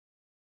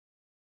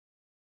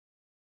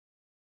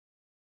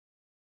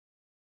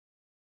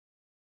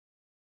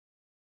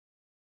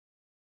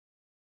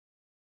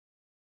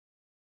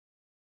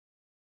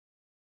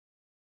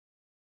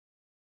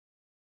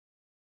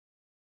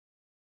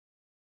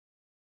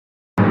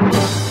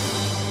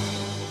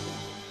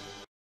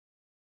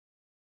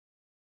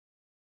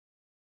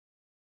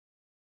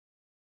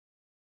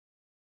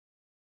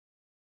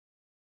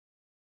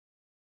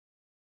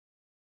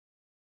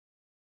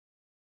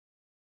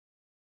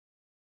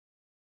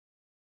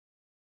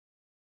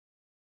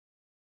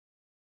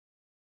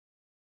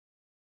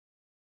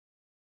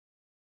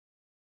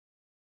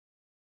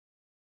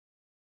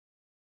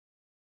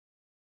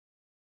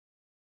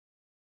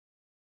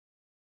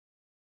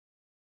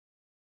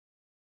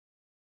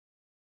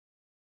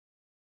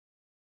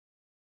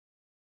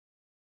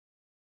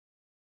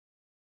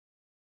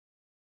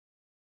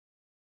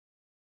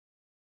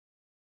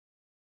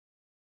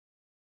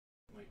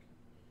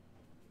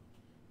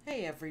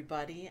Hey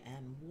everybody,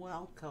 and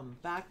welcome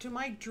back to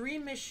my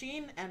dream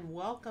machine, and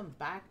welcome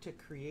back to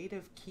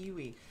Creative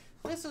Kiwi.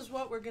 This is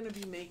what we're going to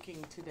be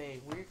making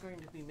today. We're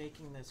going to be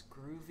making this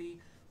groovy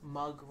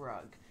mug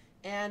rug.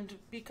 And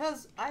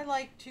because I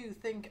like to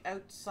think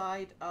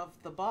outside of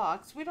the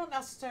box, we don't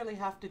necessarily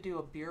have to do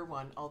a beer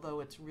one, although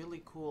it's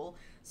really cool.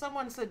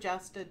 Someone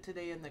suggested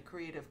today in the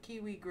Creative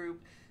Kiwi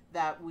group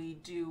that we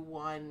do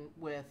one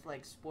with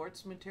like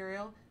sports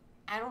material.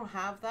 I don't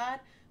have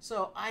that,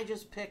 so I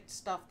just picked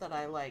stuff that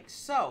I like.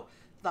 So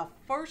the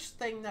first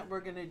thing that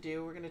we're going to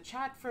do, we're going to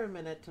chat for a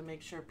minute to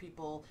make sure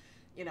people,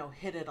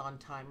 hit it on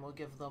time. We'll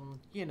give them,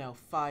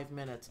 5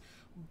 minutes.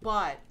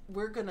 But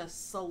we're going to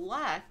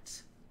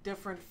select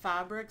different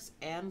fabrics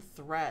and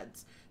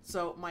threads.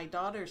 So my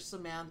daughter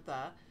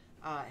Samantha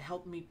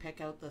helped me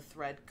pick out the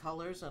thread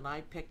colors, and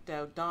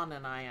Dawn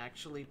and I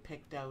actually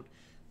picked out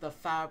the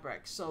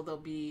fabric. So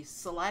there'll be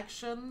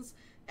selections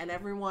and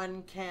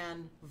everyone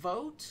can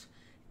vote,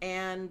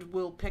 and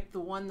we'll pick the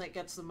one that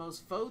gets the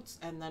most votes,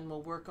 and then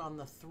we'll work on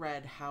the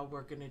thread, how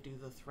we're going to do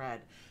the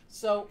thread.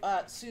 So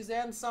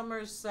Suzanne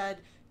Summers said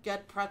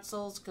get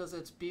pretzels because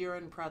it's beer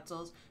and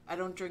pretzels. I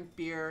don't drink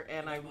beer,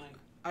 and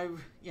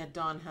yeah,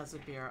 Don has a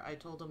beer. I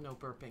told him no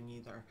burping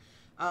either.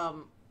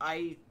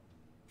 I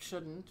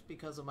shouldn't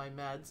because of my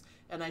meds,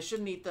 and I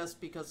shouldn't eat this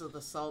because of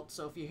the salt.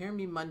 So if you hear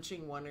me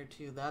munching one or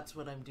two, that's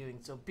what I'm doing.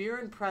 So beer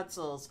and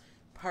pretzels,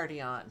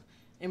 party on.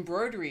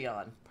 Embroidery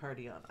on,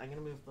 party on. I'm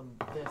gonna move them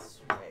this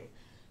way.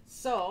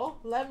 So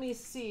let me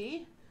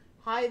see.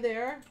 Hi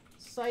there.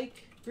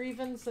 Psych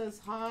Grieven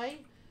says hi.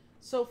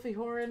 Sophie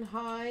Horan,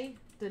 hi.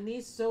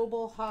 Denise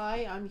Zobel,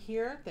 hi. I'm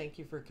here. Thank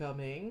you for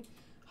coming.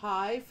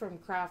 Hi from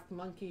Craft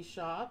Monkey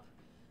Shop.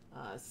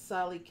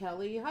 Sally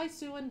Kelly. Hi,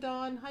 Sue and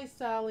Dawn. Hi,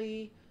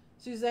 Sally.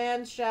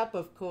 Suzanne Shep,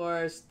 of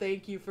course.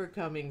 Thank you for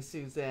coming,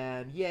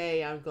 Suzanne.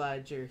 Yay, I'm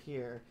glad you're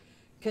here.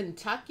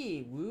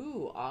 Kentucky.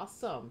 Woo,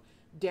 awesome.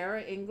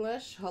 Dara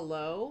English,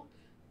 hello.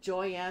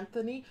 Joy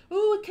Anthony.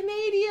 Ooh, a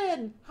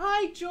Canadian.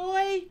 Hi,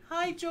 Joy.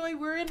 Hi, Joy.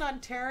 We're in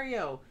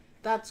Ontario.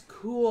 That's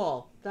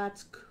cool.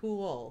 That's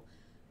cool.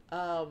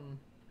 I'm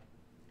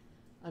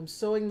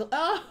sewing the...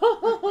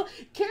 Oh,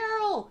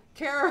 Carol.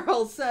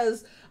 Carol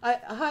says,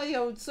 hi,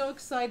 I'm so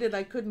excited.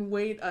 I couldn't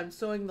wait. I'm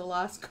sewing the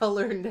last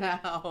color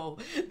now.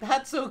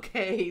 That's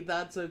okay.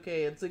 That's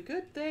okay. It's a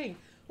good thing.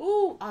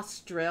 Oh,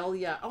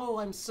 Australia. Oh,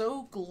 I'm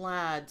so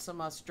glad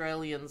some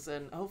Australians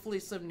and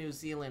hopefully some New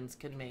Zealanders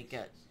can make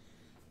it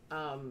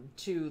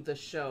to the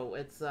show.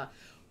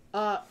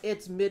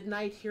 It's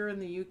midnight here in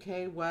the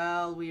UK.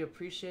 Well, we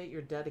appreciate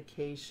your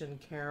dedication,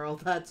 Carol.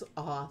 That's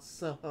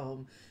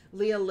awesome.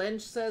 Leah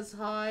Lynch says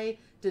hi.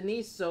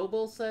 Denise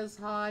Zobel says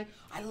hi.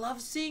 I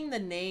love seeing the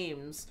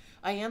names.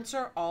 I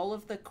answer all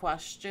of the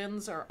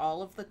questions or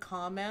all of the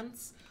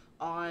comments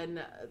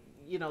on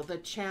the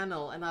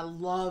channel, and I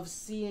love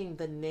seeing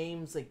the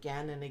names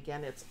again and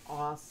again. It's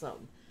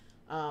awesome.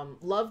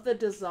 Love the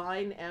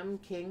design. M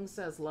King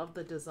says love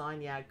the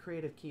design. Yeah,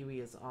 Creative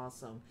Kiwi is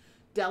awesome.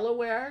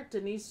 Delaware.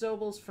 Denise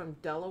Zobel's from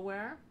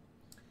Delaware.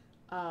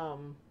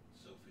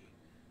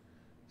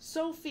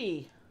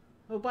 Sophie.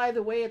 Oh, by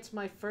the way, it's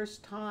my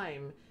first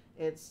time.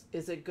 Is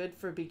it good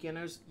for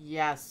beginners?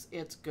 Yes,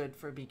 it's good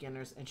for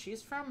beginners. And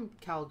she's from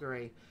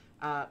Calgary.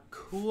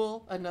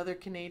 Cool. Another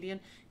Canadian.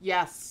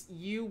 Yes,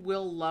 you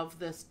will love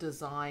this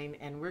design,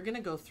 and we're going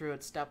to go through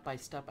it step by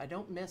step. I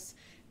don't miss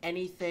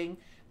anything.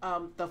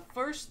 The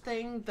first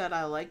thing that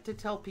I like to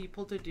tell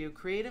people to do,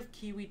 Creative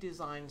Kiwi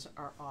Designs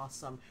are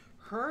awesome.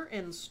 Her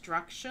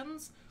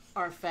instructions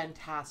are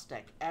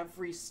fantastic.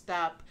 Every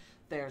step,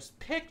 there's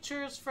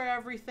pictures for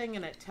everything,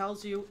 and it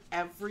tells you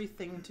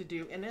everything to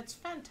do, and it's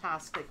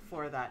fantastic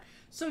for that.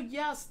 So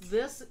yes,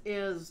 this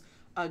is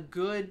a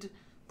good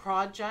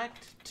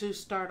project to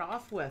start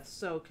off with.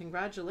 So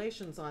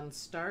congratulations on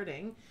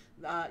starting.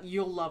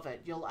 You'll love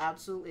it. You'll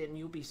absolutely, and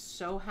you'll be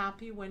so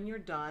happy when you're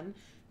done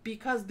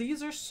because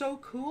these are so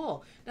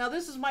cool. Now,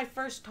 this is my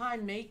first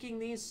time making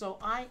these, so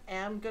I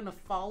am going to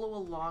follow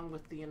along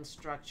with the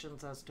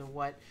instructions as to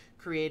what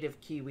Creative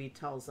Kiwi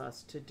tells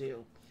us to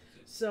do.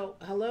 So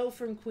hello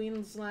from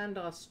Queensland,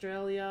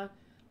 Australia.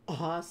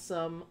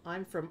 Awesome.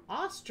 I'm from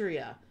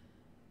Austria.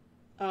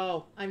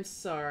 Oh, I'm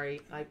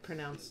sorry. I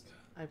pronounced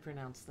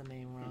the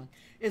name wrong.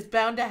 It's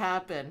bound to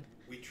happen.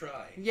 We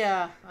try.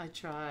 Yeah, I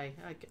try.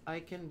 I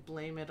can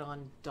blame it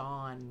on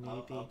Dawn, maybe.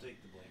 I'll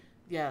take the blame.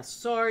 Yeah,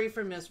 sorry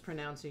for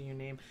mispronouncing your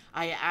name.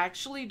 I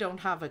actually don't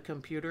have a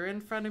computer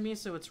in front of me,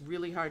 so it's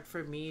really hard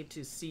for me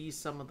to see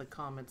some of the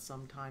comments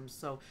sometimes.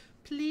 So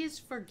please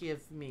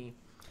forgive me.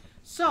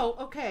 So,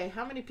 okay,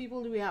 how many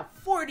people do we have?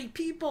 40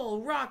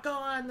 people! Rock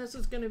on! This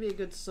is going to be a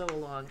good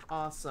sew-along.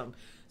 Awesome.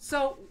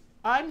 So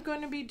I'm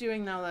going to be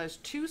doing, now there's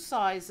 2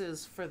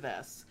 sizes for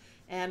this.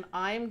 And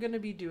I'm going to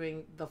be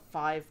doing the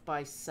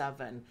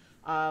 5x7.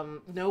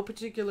 No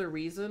particular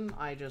reason.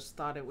 I just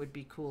thought it would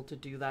be cool to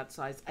do that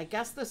size. I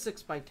guess the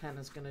 6x10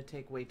 is going to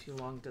take way too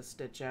long to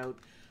stitch out.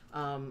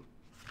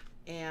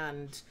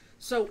 And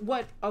so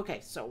what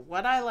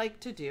I like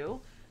to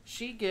do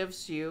she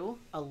gives you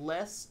a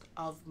list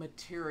of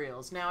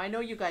materials. Now, I know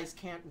you guys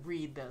can't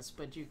read this,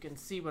 but you can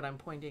see what I'm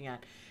pointing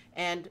at.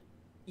 And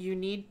you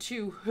need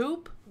to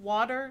hoop,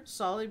 water,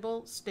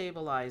 soluble,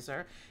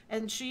 stabilizer.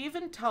 And she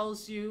even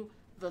tells you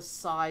the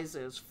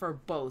sizes for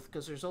both,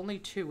 because there's only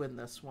 2 in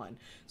this one.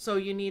 So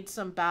you need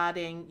some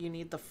batting, you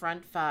need the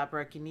front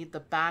fabric, you need the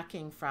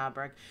backing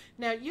fabric.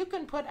 Now you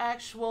can put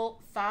actual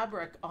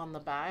fabric on the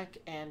back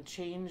and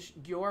change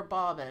your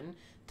bobbin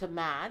to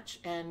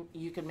match, and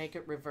you can make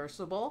it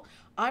reversible.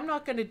 I'm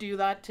not going to do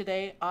that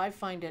today. I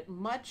find it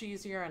much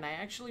easier, and I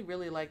actually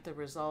really like the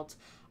results.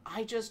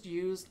 I just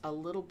use a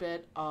little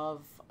bit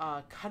of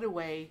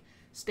cutaway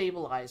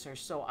stabilizer.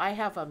 So I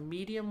have a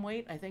medium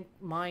weight. I think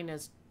mine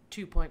is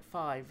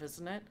 2.5,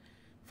 isn't it?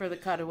 For the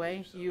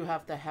cutaway, so you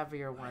have the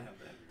heavier one.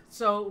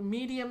 So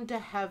medium to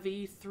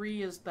heavy,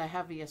 3 is the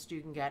heaviest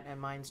you can get, and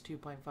mine's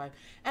 2.5.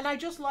 And I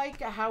just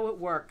like how it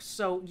works.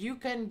 So you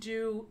can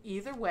do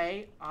either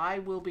way. I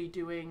will be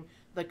doing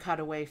the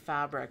cutaway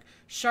fabric.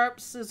 Sharp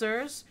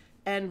scissors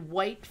and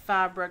white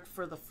fabric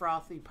for the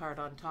frothy part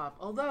on top.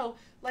 Although,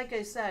 like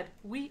I said,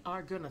 we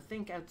are going to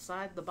think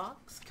outside the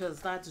box, because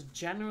that's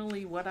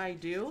generally what I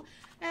do.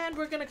 And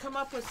we're going to come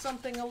up with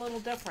something a little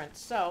different.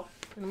 So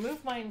I'm going to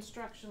move my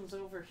instructions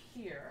over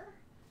here.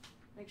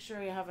 Make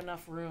sure you have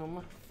enough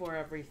room for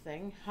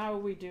everything. How are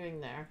we doing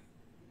there?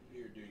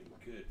 You're doing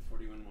good.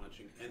 41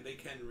 watching. And they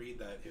can read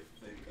that if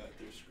they've got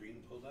their screen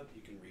pulled up.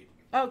 You can read.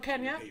 Oh,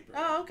 can you? Paper.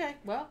 Oh, okay.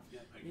 Well, yeah,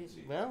 I can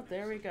see well,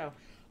 there we go.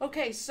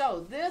 Okay,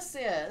 so this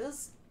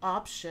is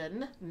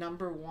option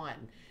number 1.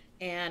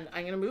 And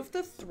I'm going to move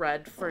the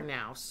thread for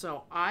now.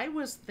 So I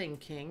was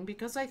thinking,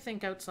 because I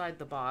think outside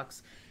the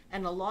box,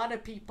 and a lot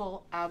of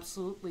people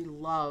absolutely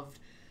loved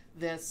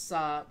this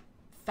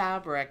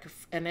fabric,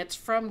 and it's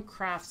from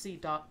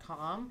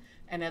craftsy.com,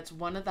 and it's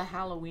one of the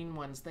Halloween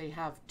ones. They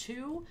have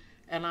 2,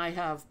 and I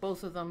have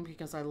both of them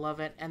because I love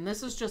it. And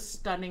this is just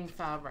stunning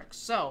fabric.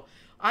 So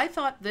I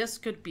thought this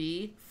could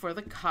be for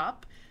the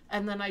cup,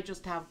 and then I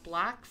just have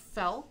black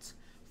felt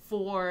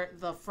for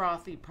the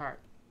frothy part.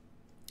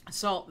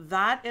 So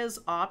that is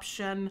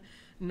option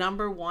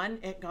number 1.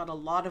 It got a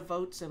lot of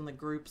votes in the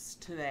groups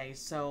today,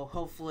 so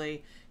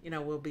hopefully, you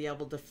know, we'll be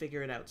able to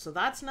figure it out. So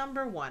that's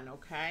number 1,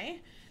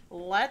 okay?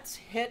 Let's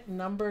hit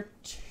number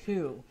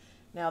 2.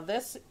 Now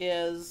this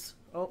is,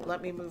 oh,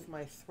 let me move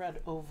my thread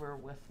over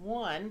with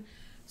 1.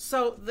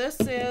 So this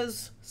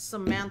is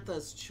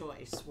Samantha's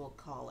choice, we'll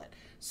call it.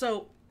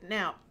 So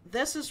now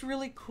this is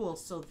really cool.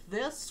 So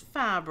this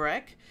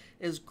fabric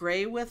is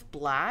gray with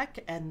black,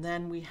 and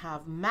then we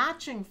have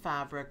matching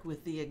fabric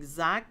with the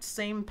exact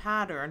same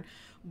pattern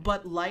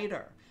but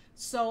lighter.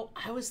 So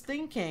I was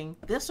thinking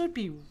this would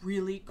be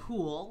really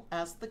cool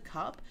as the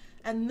cup,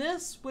 and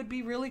this would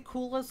be really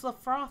cool as the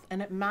froth,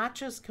 and it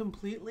matches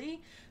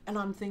completely, and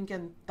I'm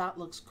thinking that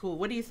looks cool.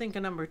 What do you think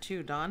of number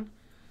 2, Don?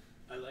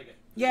 I like it.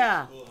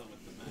 Yeah. It's cool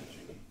with the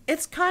matching.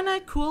 It's kind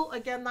of cool.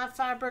 Again, that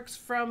fabric's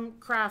from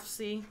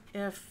Craftsy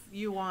if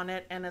you want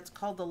it, and it's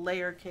called the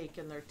layer cake,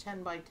 and they're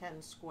 10 by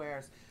 10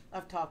 squares.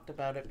 I've talked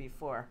about it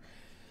before.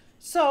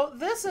 So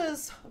this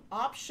is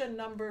option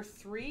number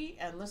 3,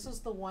 and this is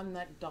the one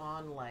that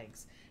Dawn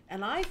likes.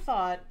 And I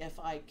thought if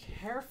I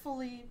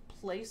carefully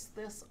place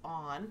this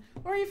on,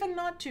 or even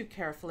not too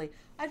carefully,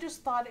 I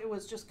just thought it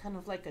was just kind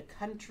of like a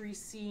country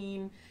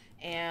scene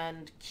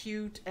and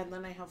cute, and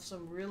then I have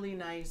some really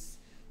nice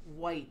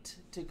white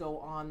to go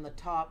on the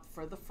top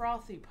for the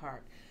frothy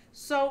part.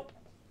 So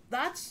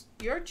that's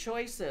your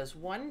choices,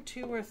 1,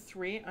 2, or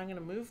 3. I'm going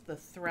to move the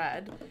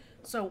thread.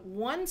 So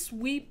once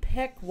we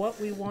pick what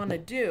we want to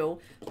do,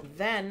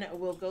 then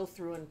we'll go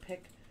through and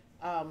pick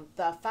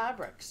the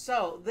fabric.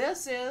 So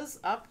this is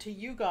up to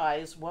you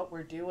guys what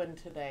we're doing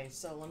today.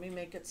 So let me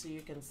make it so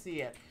you can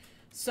see it.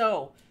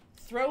 So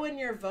throw in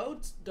your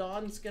votes.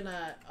 Dawn's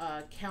gonna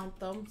count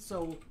them.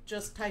 So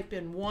just type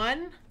in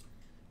 1,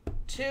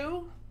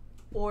 2,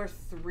 or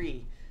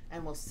 3,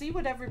 and we'll see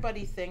what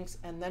everybody thinks,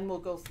 and then we'll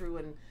go through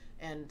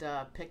and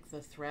pick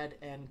the thread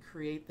and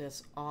create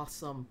this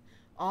awesome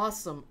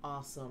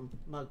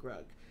mug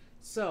rug.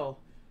 So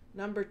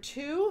number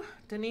 2,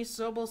 Denise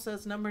Sobel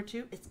says number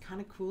 2. It's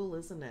kind of cool,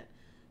 isn't it?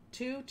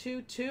 2,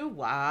 2, 2.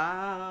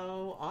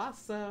 Wow,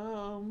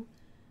 awesome.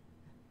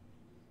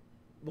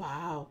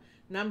 Wow.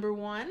 Number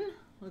 1.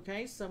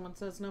 Okay, someone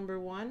says number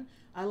 1.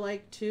 I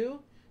like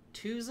 2.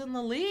 2's in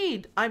the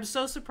lead. I'm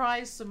so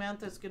surprised.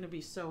 Samantha's going to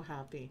be so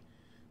happy.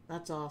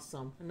 That's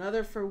awesome.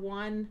 Another for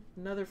 1.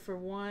 Another for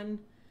 1.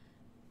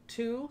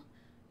 2.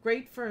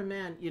 Great for a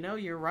man. You know,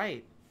 you're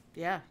right.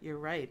 Yeah, you're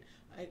right.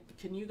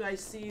 Can you guys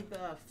see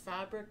the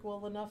fabric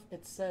well enough?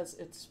 It says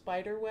it's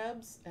spider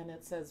webs, and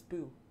it says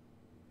boo.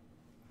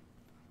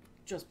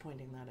 Just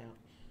pointing that out.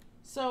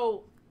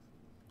 So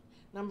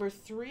number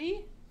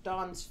 3,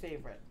 Dawn's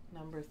favorite.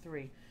 Number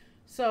 3.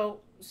 So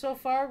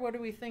far, what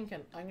are we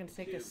thinking? I'm going to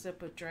take 2. a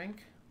sip of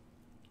drink.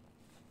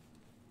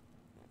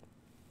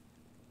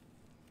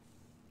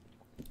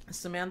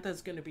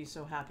 Samantha's going to be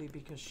so happy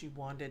because she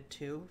wanted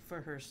 2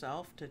 for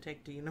herself to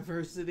take to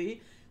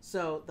university.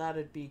 So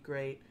that'd be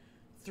great.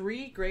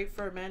 3 great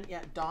for men.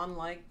 Yeah, Dawn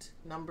liked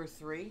number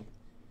 3.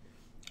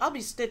 I'll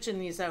be stitching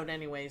these out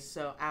anyways,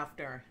 so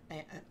after.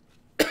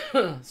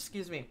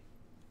 Excuse me.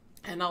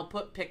 And I'll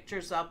put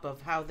pictures up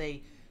of how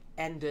they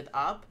ended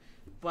up.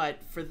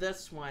 But for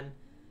this one,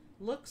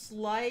 looks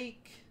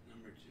like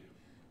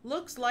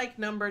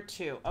number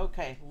 2.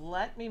 Okay,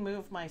 let me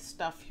move my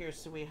stuff here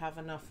so we have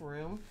enough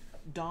room.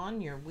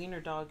 Dawn, your wiener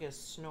dog is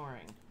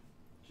snoring.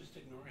 Just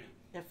ignore him.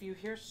 If you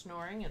hear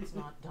snoring, it's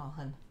not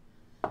Dawn.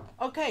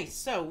 Okay,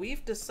 so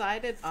we've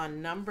decided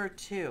on number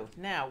 2.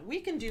 Now, we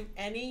can do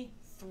any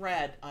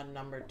thread on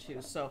number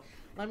 2. So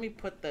let me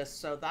put this.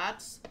 So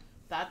that's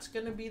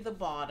going to be the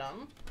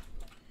bottom.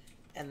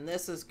 And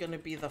this is going to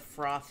be the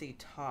frothy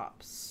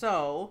top.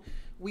 So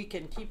we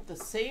can keep the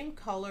same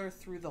color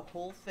through the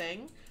whole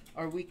thing,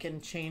 or we can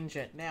change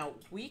it. Now,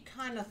 we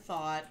kind of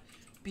thought,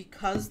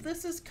 because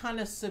this is kind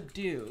of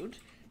subdued,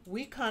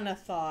 we kind of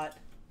thought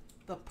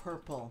the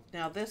purple.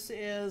 Now, this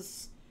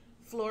is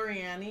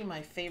FLORIANI,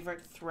 my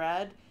favorite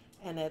thread,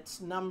 and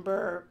it's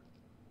number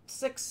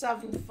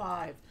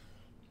 675.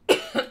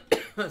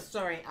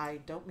 Sorry, I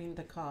don't mean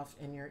to cough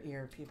in your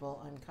ear,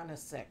 people. I'm kind of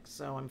sick,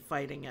 so I'm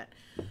fighting it.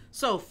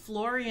 So,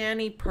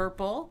 FLORIANI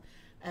purple,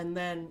 and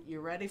then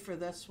you ready for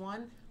this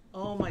one?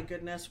 Oh my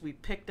goodness, we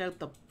picked out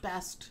the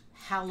best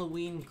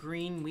Halloween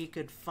green we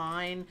could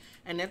find,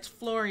 and it's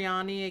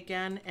FLORIANI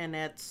again, and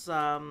it's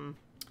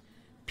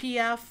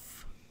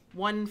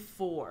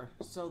PF14,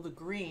 so the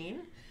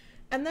green.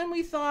 And then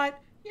we thought,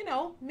 you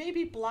know,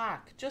 maybe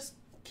black, just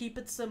keep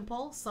it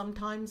simple.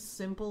 Sometimes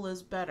simple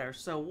is better.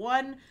 So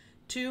 1,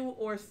 2,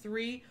 or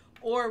 3,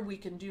 or we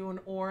can do an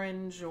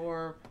orange,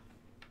 or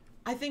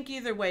I think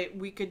either way,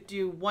 we could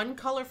do one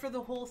color for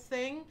the whole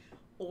thing,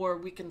 or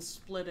we can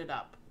split it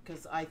up,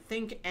 because I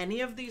think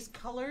any of these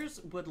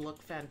colors would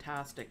look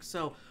fantastic.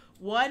 So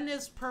 1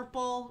 is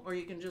purple, or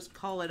you can just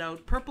call it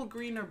out purple,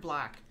 green, or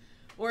black.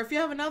 Or if you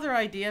have another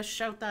idea,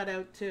 shout that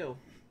out too.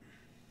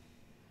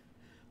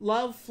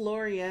 Love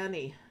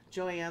FLORIANI,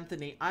 Joy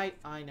Anthony. I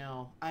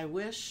know. I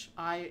wish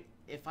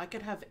if I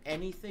could have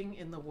anything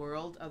in the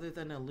world other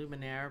than a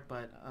luminaire,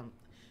 but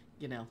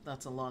you know,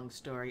 that's a long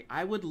story.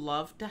 I would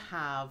love to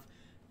have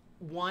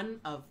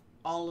one of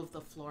all of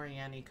the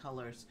FLORIANI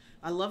colors.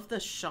 I love the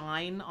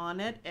shine on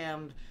it,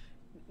 and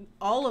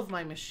all of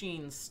my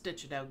machines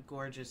stitch it out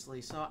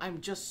gorgeously, so I'm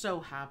just so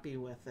happy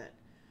with it.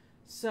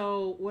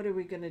 So what are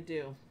we gonna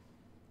do?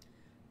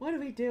 What are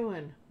we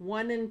doing?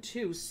 1 and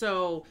 2.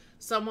 So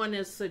someone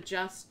is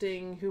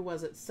suggesting, who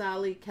was it?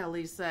 Sally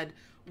Kelly said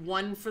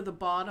 1 for the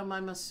bottom,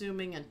 I'm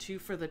assuming, and 2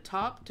 for the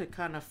top to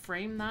kind of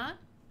frame that.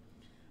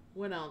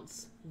 What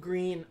else?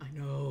 Green. I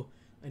know.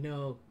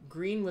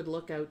 Green would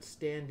look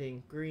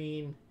outstanding.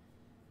 Green.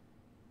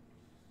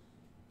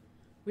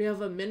 We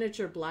have a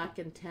miniature black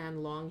and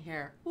tan long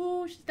hair.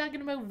 Oh, she's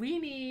talking about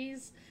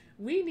weenies.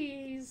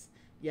 Weenies.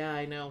 Yeah,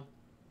 I know.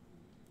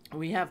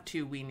 We have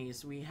 2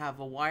 weenies. We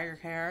have a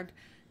wire-haired,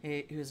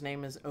 whose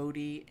name is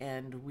Odie,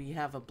 and we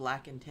have a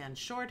black and tan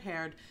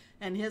short-haired,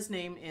 and his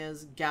name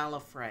is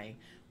Gallifrey,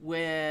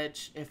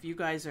 which, if you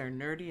guys are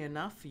nerdy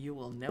enough, you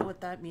will know what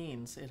that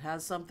means. It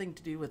has something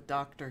to do with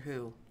Doctor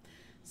Who.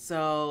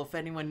 So if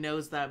anyone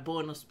knows that,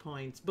 bonus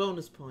points.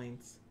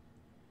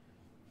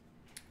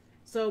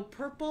 So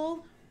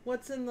purple,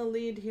 what's in the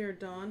lead here,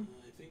 Dawn?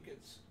 I think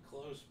it's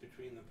close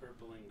between the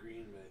purple and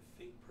green, but I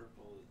think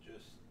purple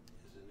just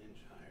is an inch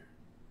higher.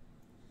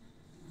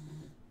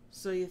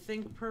 So you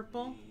think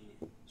purple?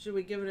 Should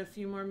we give it a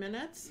few more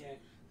minutes? Yeah.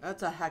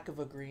 That's a heck of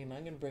a green.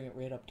 I'm going to bring it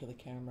right up to the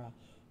camera.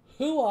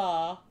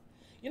 Hoo-ah!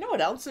 You know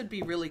what else would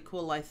be really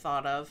cool I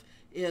thought of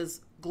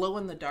is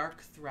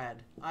glow-in-the-dark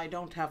thread. I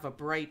don't have a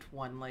bright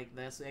one like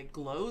this. It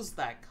glows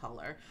that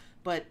color.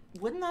 But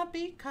wouldn't that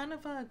be kind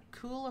of a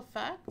cool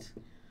effect?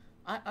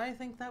 I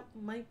think that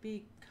might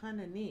be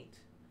kind of neat.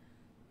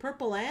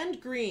 Purple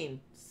and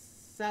green.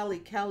 Sally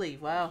Kelly.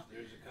 Wow.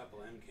 There's a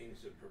couple. M. King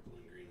said purple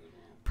and green as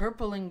well.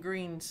 Purple and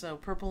green. So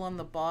purple on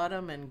the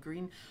bottom and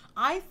green.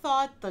 I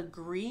thought the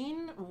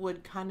green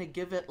would kind of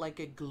give it like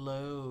a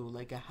glow,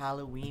 like a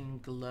Halloween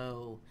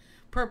glow.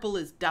 Purple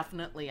is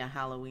definitely a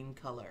Halloween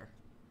color.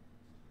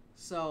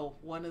 So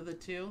one of the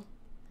two.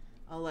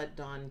 I'll let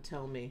Dawn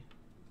tell me.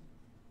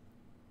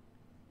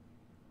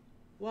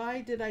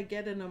 Why did I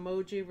get an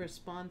emoji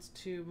response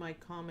to my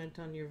comment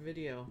on your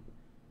video?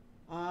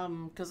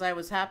 Because I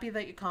was happy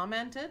that you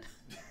commented.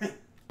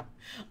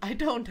 I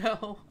don't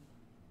know.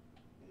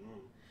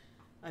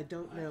 I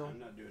don't know. I'm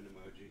not doing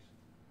emojis.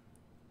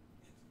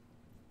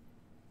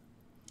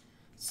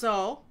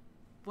 So,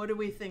 what are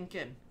we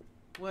thinking?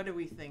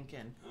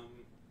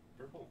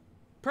 Purple.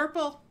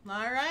 Purple.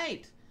 All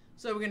right.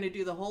 So we're going to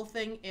do the whole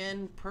thing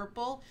in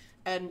purple.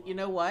 And you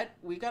know what?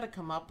 We got to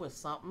come up with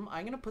something.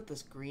 I'm going to put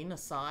this green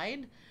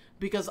aside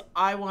because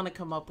I want to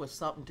come up with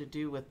something to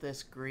do with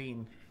this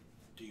green.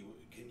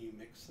 Can you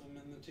mix them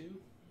in the two?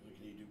 Or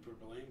can you do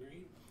purple and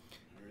green?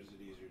 Or is it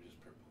easier just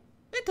purple?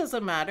 It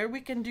doesn't matter. We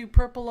can do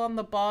purple on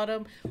the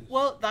bottom.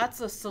 Well, that's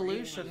a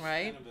solution,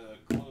 right? Kind of a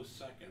close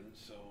second,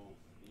 so...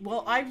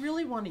 Well, I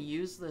really want to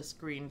use this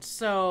green,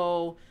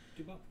 so...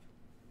 Do both.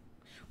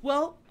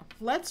 Well,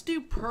 let's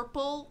do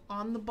purple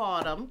on the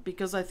bottom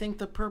because I think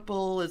the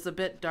purple is a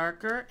bit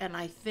darker, and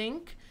I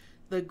think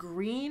the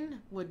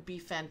green would be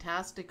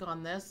fantastic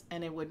on this,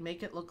 and it would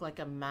make it look like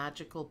a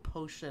magical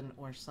potion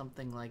or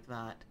something like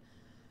that.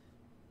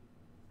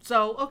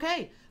 So,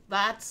 okay,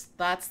 that's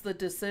the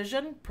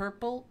decision,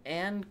 purple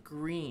and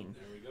green.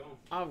 There we go.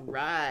 All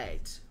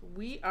right,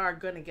 we are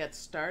going to get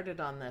started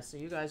on this. Are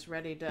you guys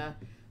ready to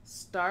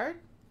start?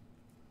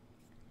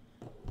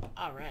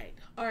 All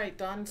right,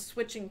 Don,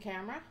 switching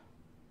camera.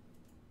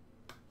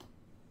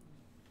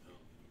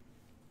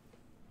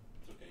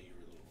 It's okay, you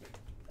were a little quick.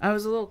 I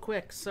was a little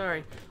quick,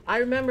 sorry. I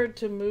remembered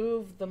to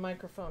move the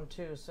microphone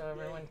too so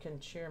everyone can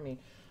cheer me.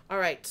 All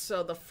right,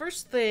 so the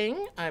first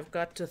thing, I've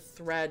got to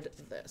thread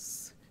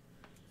this.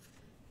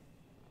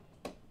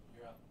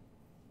 You're up.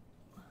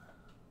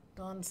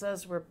 Don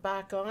says we're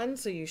back on,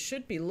 so you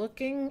should be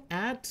looking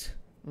at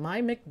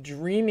my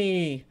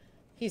McDreamy.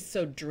 He's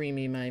so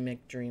dreamy, my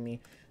McDreamy.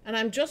 And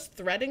I'm just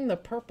threading the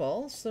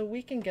purple so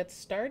we can get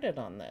started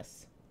on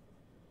this.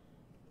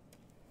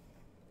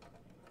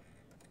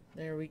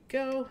 There we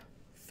go.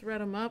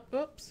 Thread him up.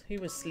 Oops, he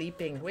was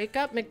sleeping. Wake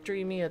up,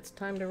 McDreamy. It's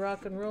time to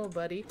rock and roll,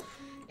 buddy.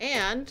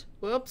 And,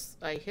 whoops,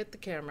 I hit the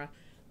camera.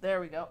 There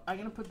we go. I'm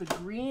going to put the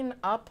green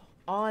up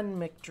on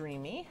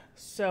McDreamy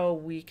so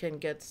we can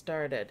get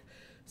started.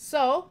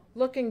 So,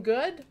 looking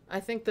good. I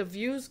think the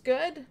view's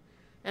good.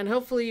 And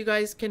hopefully you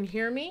guys can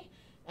hear me.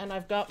 And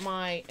I've got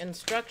my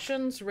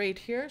instructions right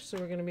here. So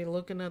we're going to be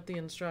looking at the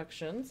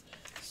instructions.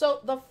 So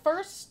the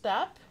first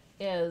step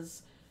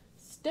is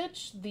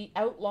stitch the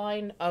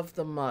outline of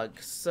the mug.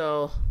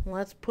 So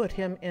let's put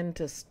him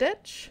into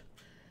stitch.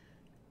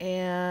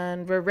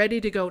 And we're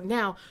ready to go.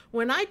 Now,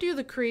 when I do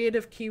the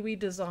Kreative Kiwi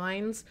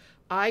Designs,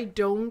 I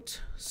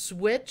don't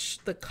switch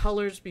the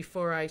colors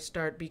before I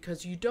start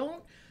because you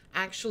don't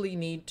actually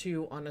need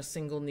to on a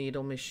single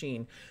needle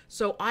machine.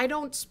 So I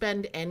don't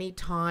spend any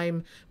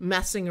time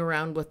messing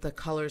around with the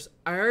colors.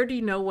 I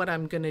already know what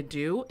I'm going to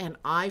do, and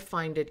I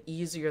find it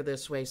easier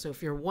this way. So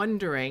if you're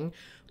wondering,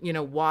 you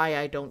know, why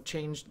I don't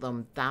change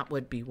them, that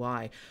would be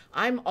why.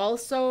 I'm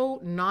also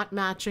not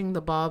matching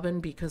the bobbin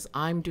because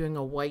I'm doing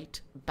a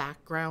white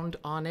background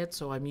on it.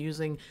 So I'm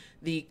using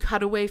the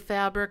cutaway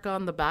fabric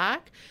on the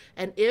back.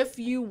 And if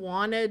you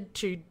wanted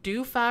to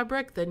do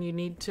fabric, then you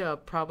need to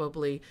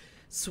probably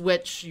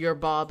switch your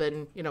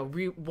bobbin, you know,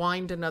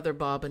 rewind another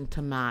bobbin to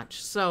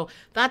match. So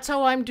that's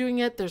how I'm doing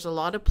it. There's a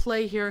lot of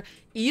play here.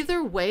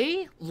 Either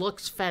way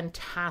looks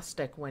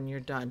fantastic when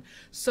you're done.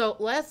 So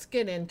let's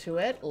get into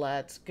it.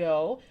 Let's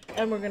go.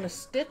 And we're going to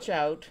stitch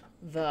out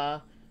the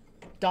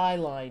die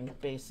line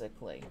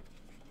basically.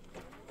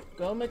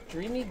 Go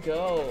McDreamy,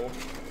 go.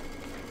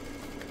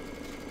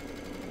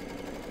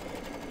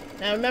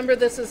 Now remember,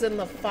 this is in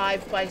the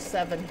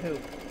 5x7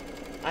 hoop.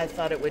 I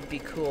thought it would be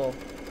cool.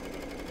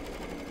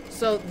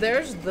 So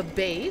there's the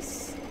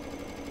base.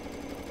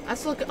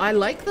 I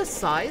like the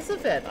size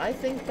of it. I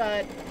think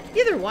that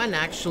either one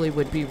actually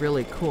would be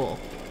really cool.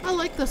 I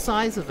like the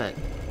size of it.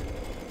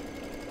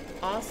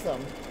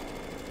 Awesome.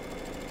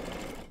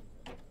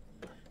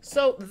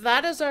 So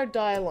that is our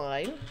die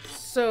line.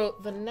 So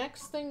the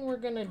next thing we're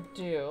gonna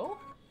do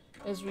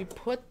is we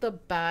put the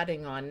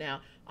batting on.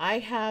 Now, I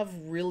have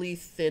really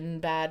thin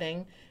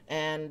batting,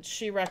 and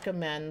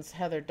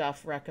Heather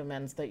Duff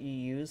recommends that you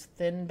use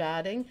thin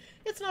batting.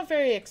 It's not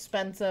very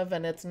expensive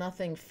and it's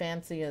nothing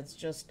fancy. It's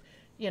just,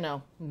 you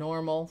know,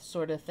 normal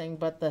sort of thing,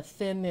 but the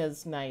thin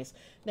is nice.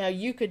 Now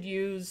you could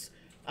use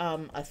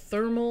a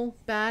thermal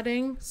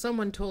batting.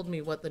 Someone told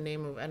me what the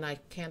name of, and I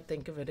can't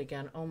think of it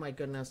again. Oh my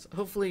goodness.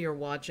 Hopefully you're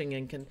watching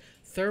and can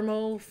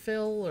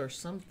thermofill or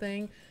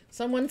something.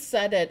 Someone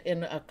said it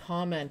in a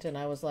comment and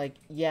I was like,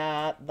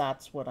 yeah,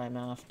 that's what I'm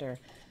after.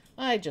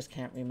 I just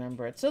can't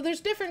remember it. So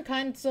there's different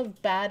kinds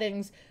of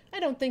battings. I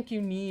don't think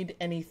you need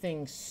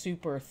anything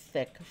super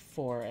thick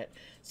for it.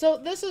 So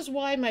this is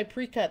why my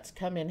pre-cuts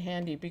come in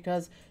handy,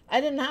 because I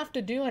didn't have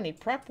to do any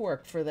prep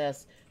work for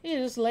this. You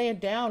just lay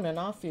it down and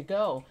off you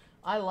go.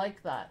 I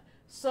like that.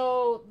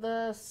 So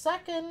the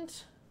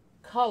second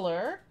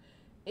color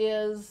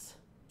is,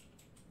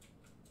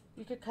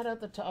 you could cut out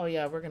the top. Oh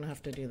yeah, we're gonna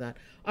have to do that.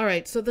 All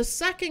right, so the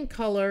second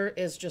color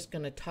is just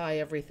gonna tie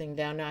everything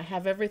down. Now I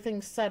have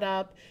everything set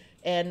up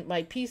and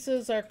my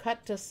pieces are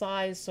cut to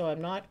size, so I'm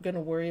not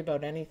gonna worry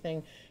about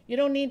anything. You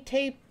don't need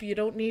tape, you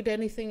don't need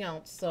anything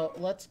else, so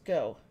let's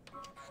go.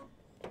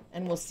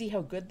 And we'll see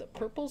how good the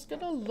purple's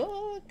gonna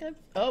look.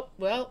 Oh,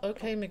 well,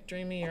 okay,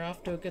 McDreamy, you're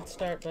off to a good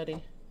start,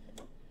 buddy.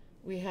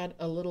 We had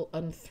a little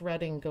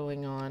unthreading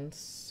going on,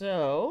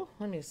 so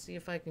let me see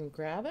if I can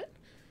grab it.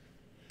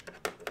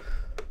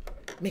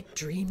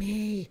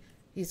 McDreamy,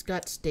 he's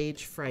got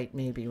stage fright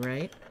maybe,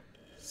 right?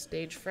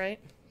 Stage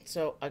fright.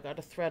 So I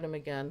gotta thread him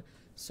again.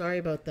 Sorry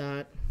about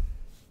that.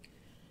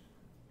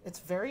 It's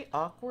very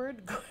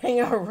awkward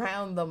going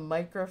around the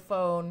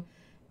microphone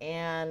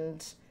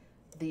and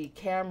the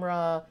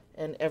camera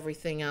and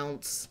everything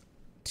else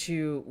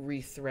to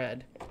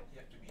rethread. You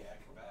have to be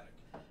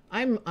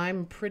acrobatic.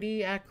 I'm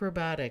pretty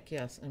acrobatic,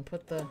 yes. And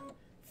put the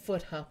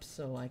foot up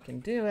so I can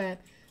do it.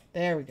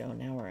 There we go.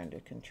 Now we're under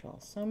control.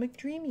 So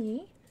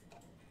McDreamy,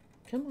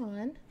 come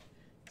on.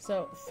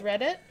 So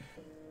thread it.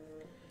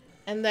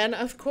 And then,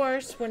 of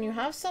course, when you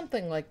have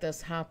something like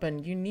this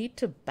happen, you need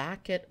to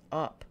back it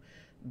up.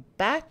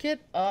 Back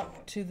it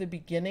up to the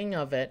beginning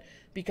of it,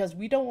 because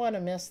we don't want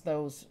to miss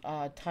those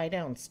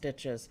tie-down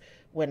stitches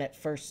when it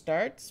first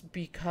starts,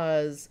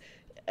 because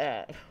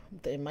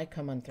it might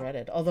come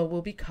unthreaded. Although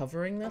we'll be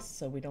covering this,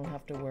 so we don't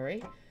have to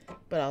worry.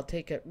 But I'll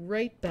take it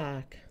right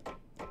back.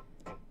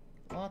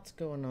 Lots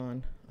going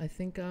on. I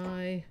think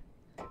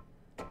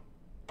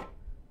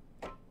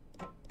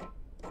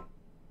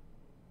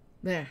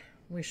There.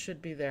 We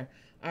should be there.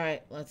 All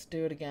right, let's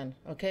do it again.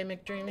 Okay,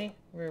 McDreamy,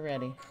 we're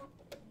ready.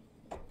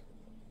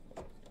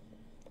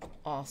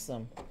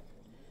 Awesome.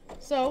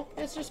 So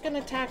it's just going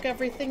to tack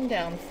everything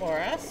down for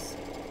us.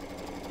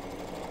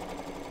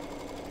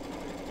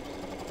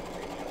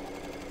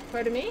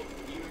 Pardon me?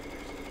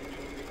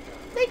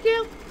 Thank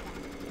you.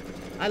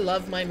 I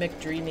love my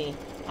McDreamy.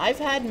 I've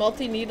had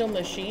multi-needle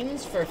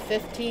machines for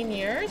 15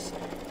 years,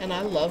 and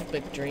I love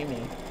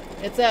McDreamy.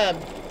 It's a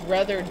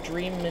brother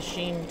dream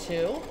machine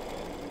too.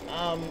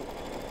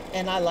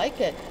 And I like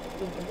it.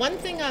 One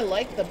thing I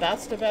like the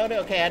best about it,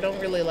 okay, I don't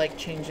really like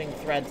changing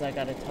threads, I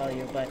gotta tell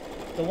you, but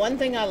the one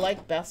thing I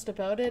like best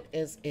about it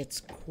is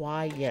it's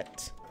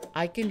quiet.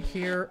 I can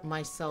hear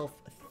myself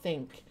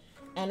think.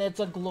 And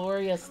it's a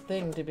glorious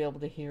thing to be able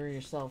to hear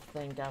yourself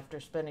think after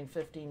spending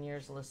 15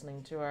 years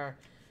listening to our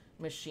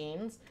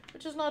machines,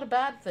 which is not a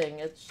bad thing,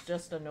 it's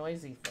just a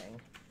noisy thing.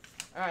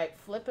 All right,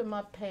 flip him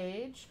up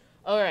page.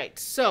 All right,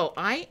 so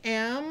I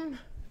am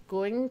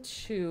going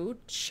to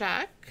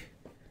check.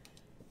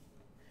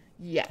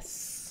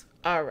 Yes.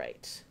 All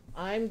right.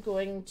 I'm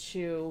going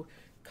to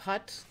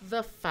cut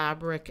the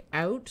fabric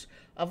out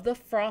of the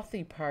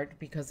frothy part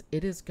because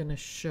it is going to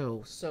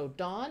show. So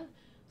Dawn,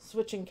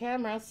 switching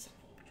cameras.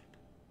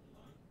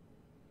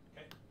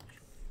 Okay.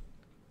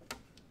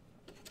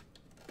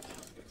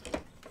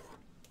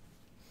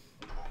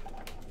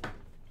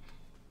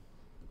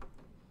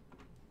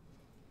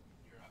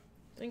 You're up.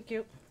 Thank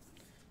you.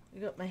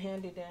 You got my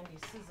handy dandy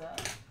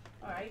scissors.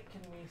 All right,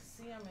 can we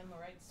see I'm in the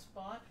right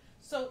spot?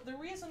 So the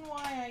reason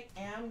why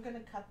I am going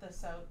to cut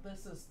this out,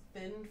 this is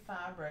thin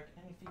fabric,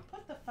 and if you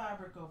put the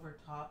fabric over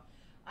top,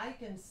 I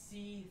can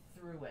see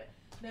through it.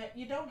 Now,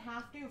 you don't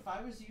have to. If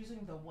I was using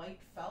the white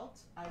felt,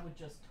 I would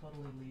just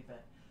totally leave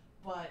it.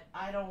 But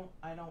I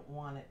don't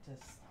want it to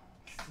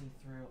see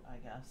through, I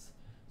guess.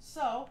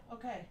 So,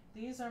 okay,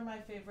 these are my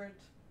favorite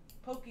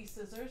pokey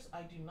scissors.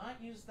 I do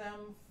not use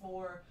them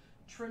for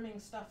trimming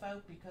stuff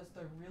out because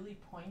they're really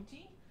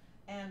pointy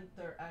and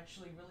they're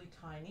actually really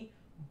tiny,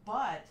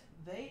 but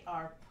they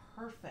are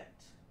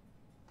perfect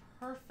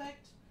for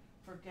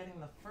getting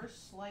the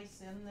first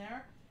slice in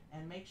there,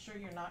 and make sure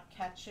you're not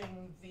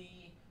catching the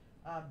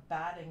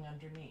batting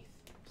underneath.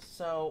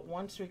 So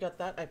once we got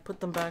that, I put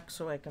them back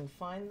so I can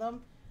find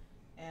them,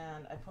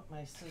 and I put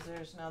my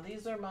scissors. Now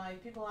these are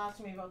people ask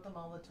me about them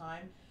all the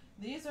time.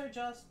 These are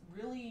just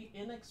really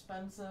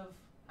inexpensive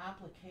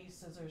applique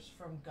scissors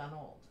from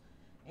Gunold.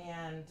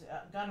 And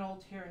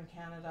Gunold here in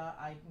Canada,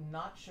 I'm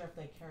not sure if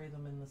they carry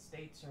them in the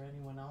States or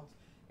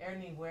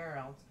anywhere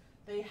else.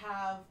 They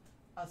have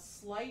a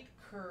slight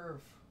curve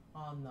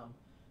on them,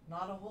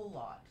 not a whole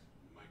lot.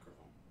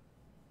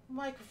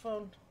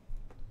 Microphone.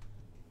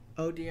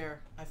 Oh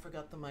dear, I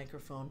forgot the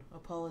microphone.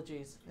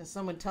 Apologies. Is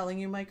someone telling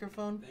you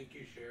microphone? Thank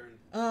you,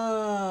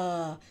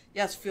 Sharon.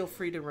 Yes, feel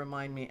free to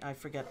remind me. I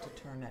forget to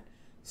turn it.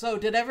 So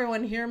did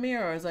everyone hear me,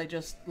 or was I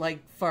just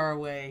like far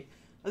away?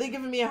 Are they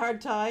giving me a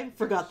hard time?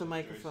 Forgot the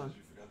microphone.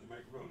 You forgot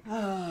the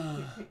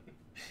microphone.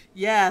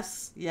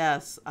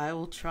 Yes, I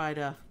will try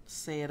to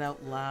say it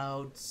out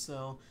loud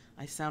so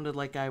I sounded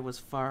like I was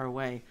far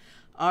away.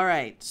 All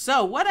right,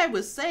 so what I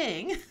was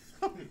saying,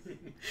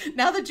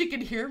 now that you can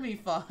hear me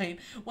fine,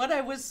 what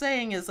I was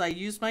saying is I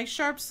used my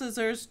sharp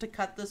scissors to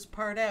cut this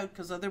part out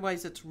because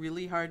otherwise it's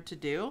really hard to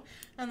do.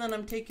 And then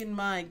I'm taking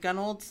my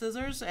Gunold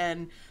scissors,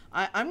 and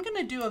I'm going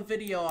to do a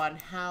video on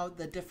how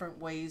the different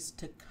ways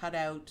to cut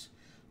out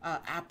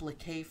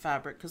applique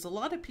fabric, because a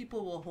lot of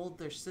people will hold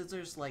their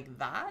scissors like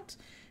that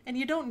and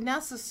you don't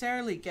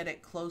necessarily get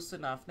it close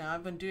enough. Now,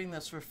 I've been doing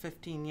this for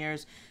 15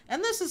 years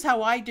and this is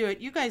how I do it.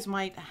 You guys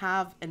might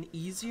have an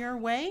easier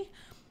way,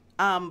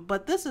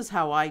 but this is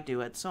how I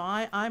do it. So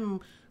I'm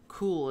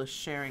cool with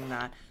sharing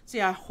that. See,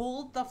 I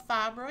hold the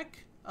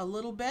fabric a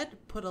little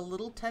bit, put a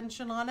little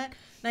tension on it.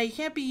 Now, you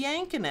can't be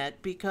yanking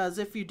it, because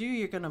if you do,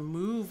 you're going to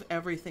move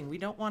everything. We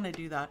don't want to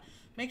do that.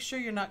 Make sure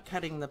you're not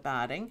cutting the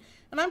batting.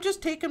 And I'm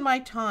just taking my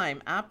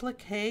time.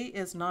 Applique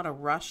is not a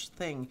rush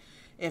thing.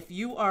 If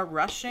you are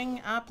rushing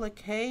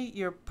applique,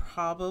 you're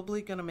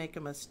probably going to make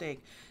a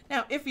mistake.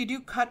 Now, if you do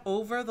cut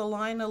over the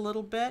line a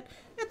little bit,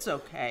 it's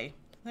okay.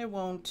 It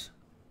won't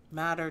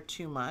matter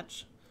too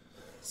much.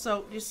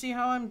 So you see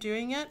how I'm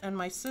doing it? And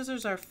my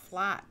scissors are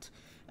flat.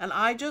 And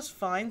I just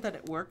find that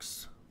it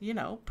works, you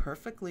know,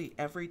 perfectly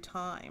every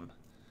time.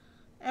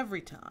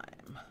 Every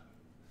time.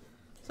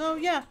 So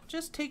yeah,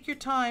 just take your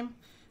time.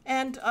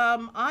 And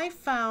I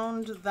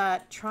found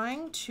that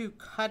trying to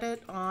cut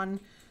it on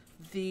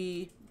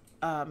the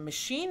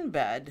machine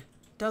bed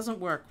doesn't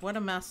work. What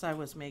a mess I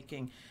was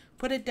making.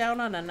 Put it down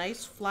on a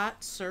nice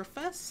flat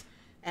surface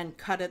and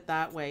cut it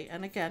that way.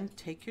 And again,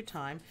 take your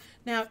time.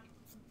 Now,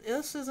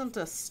 this isn't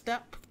a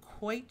step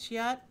quite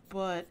yet,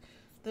 but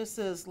this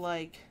is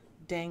like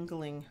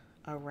dangling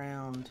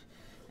around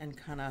and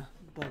kind of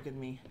bugging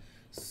me.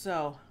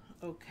 So,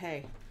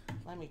 okay,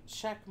 let me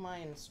check my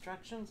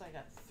instructions. I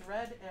got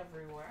thread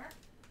everywhere.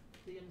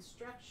 The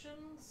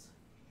instructions.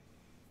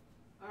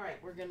 All right,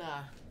 we're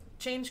gonna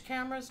change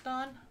cameras,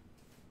 Don.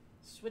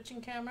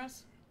 Switching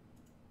cameras.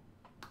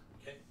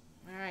 Okay.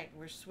 All right,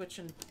 we're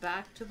switching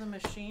back to the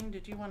machine.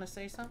 Did you want to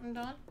say something,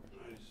 Don? I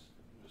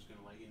was going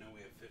to let you know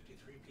we have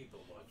 53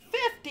 people watching.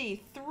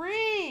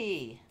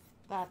 53!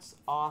 That's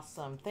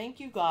awesome. Thank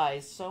you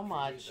guys so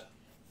much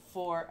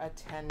for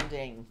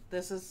attending.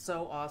 This is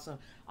so awesome.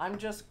 I'm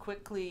just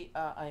quickly,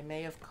 I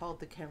may have called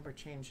the camera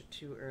change it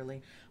too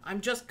early. I'm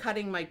just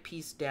cutting my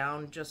piece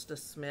down just a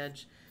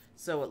smidge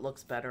so it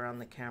looks better on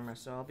the camera.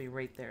 So I'll be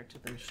right there to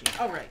the machine.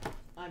 All right,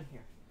 I'm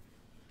here.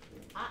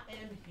 I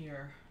am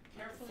here.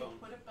 Carefully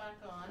put it back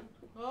on.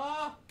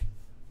 Oh,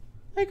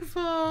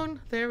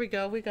 microphone. There we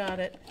go. We got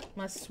it.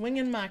 My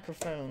swinging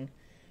microphone.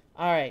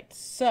 All right,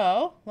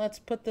 so let's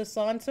put this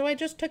on. So I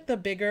just took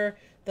the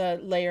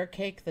layer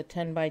cake, the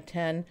 10 by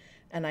 10,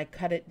 and I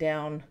cut it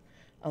down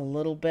a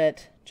little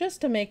bit just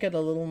to make it a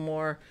little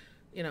more,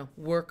 you know,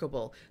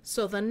 workable.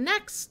 So the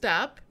next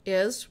step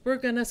is we're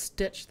going to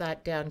stitch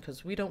that down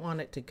because we don't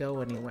want it to go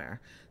anywhere.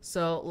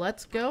 So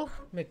let's go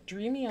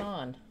McDreamy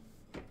on.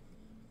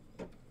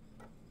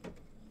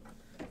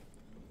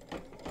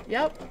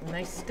 Yep,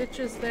 nice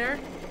stitches there.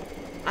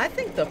 I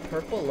think the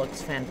purple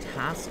looks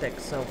fantastic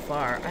so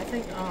far. I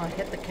think, oh, I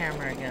hit the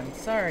camera again.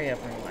 Sorry,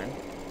 everyone.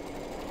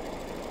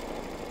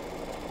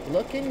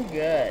 Looking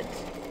good.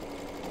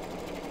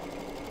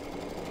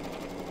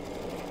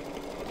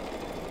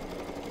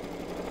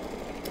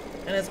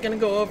 And it's going to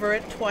go over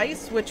it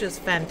twice, which is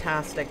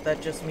fantastic.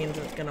 That just means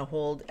it's going to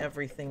hold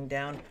everything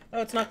down.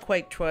 Oh, it's not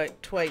quite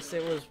twice.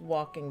 It was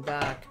walking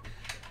back.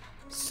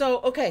 So,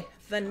 okay,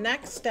 the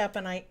next step,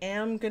 and I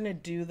am going to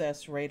do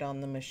this right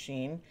on the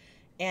machine,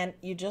 and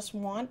you just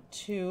want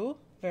to,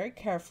 very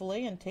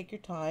carefully and take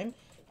your time,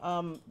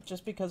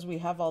 just because we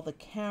have all the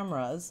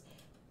cameras,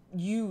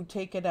 you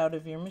take it out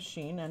of your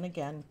machine, and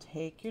again,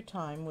 take your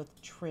time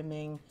with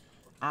trimming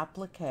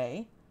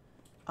applique,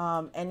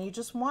 and you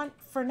just want,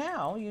 for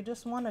now, you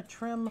just want to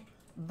trim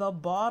the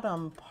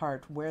bottom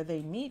part where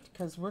they meet,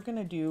 because we're going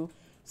to do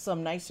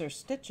some nicer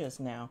stitches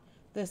now.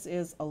 This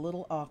is a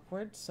little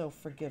awkward, so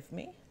forgive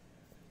me.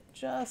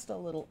 Just a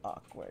little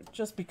awkward,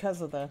 just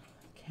because of the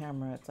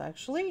camera. It's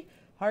actually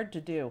hard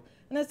to do.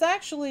 And it's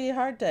actually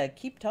hard to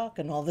keep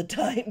talking all the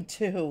time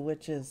too,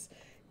 which is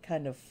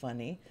kind of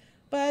funny.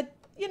 But,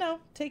 you know,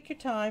 take your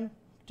time.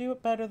 Do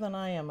it better than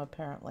I am,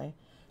 apparently.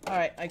 All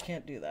right, I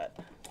can't do that.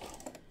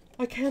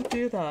 I can't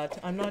do that.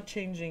 I'm not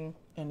changing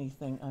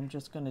anything. I'm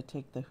just going to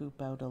take the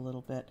hoop out a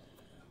little bit.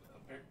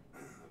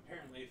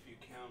 Apparently, if you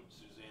count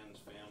Suzanne's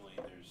family,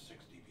 there's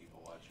 60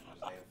 people watching us.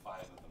 They have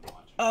 5 of them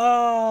watching.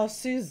 Oh,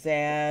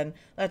 Suzanne.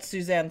 That's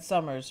Suzanne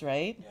Summers,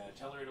 right? Yeah,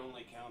 tell her it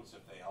only counts if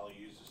they all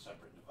use a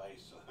separate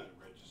device so that it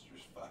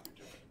registers 5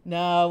 different.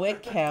 No,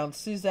 it counts.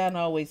 Suzanne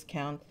always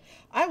counts.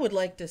 I would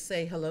like to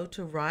say hello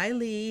to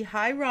Riley.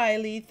 Hi,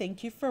 Riley.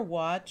 Thank you for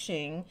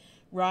watching.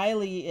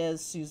 Riley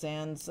is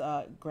Suzanne's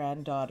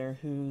granddaughter,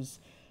 who's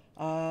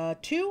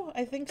 2,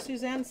 I think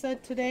Suzanne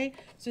said today.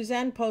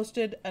 Suzanne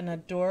posted an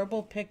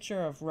adorable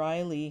picture of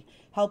Riley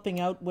helping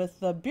out with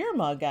the beer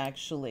mug,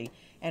 actually.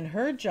 And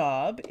her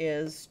job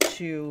is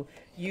to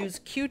use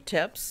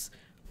Q-tips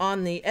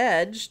on the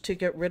edge to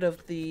get rid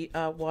of the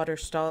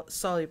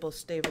water-soluble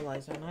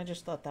stabilizer. And I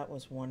just thought that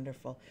was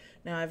wonderful.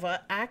 Now, I've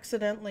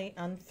accidentally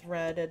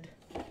unthreaded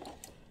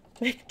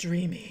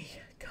McDreamy.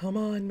 Come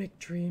on,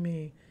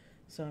 McDreamy.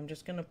 So I'm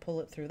just going to pull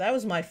it through. That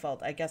was my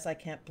fault. I guess I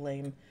can't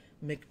blame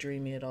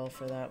McDreamy at all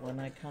for that one.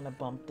 I kind of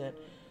bumped it.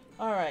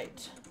 All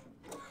right.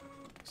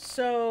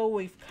 So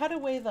we've cut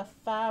away the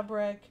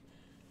fabric.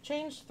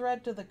 Change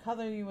thread to the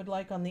color you would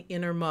like on the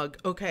inner mug.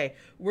 Okay,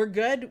 we're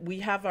good.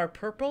 We have our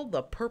purple.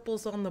 The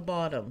purple's on the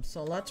bottom.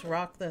 So let's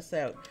rock this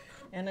out.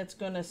 And it's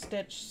going to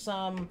stitch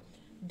some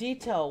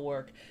detail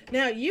work.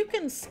 Now, you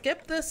can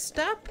skip this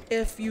step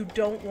if you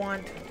don't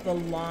want the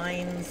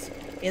lines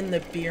in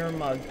the beer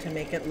mug to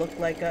make it look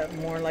like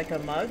more like a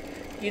mug.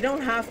 You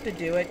don't have to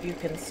do it. You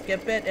can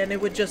skip it, and it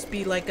would just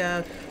be like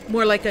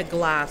more like a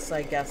glass,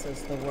 I guess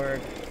is the word.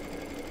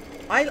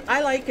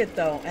 I like it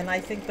though, and I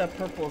think the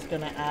purple is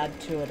going to add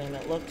to it, and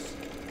it looks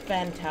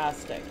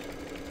fantastic.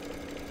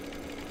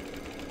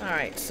 All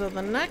right, so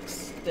the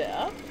next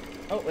step,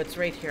 oh, it's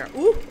right here.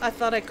 Ooh, I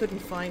thought I couldn't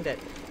find it.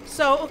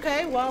 So,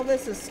 okay, while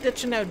this is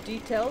stitching out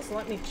details,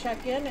 let me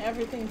check in.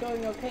 Everything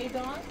going okay,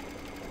 Dawn?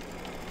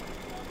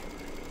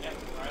 Yeah,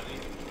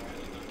 Riley's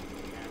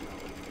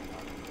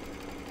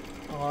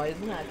Oh,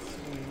 isn't that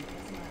sweet?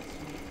 Isn't that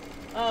sweet?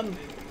 Karina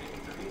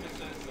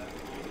says that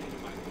I need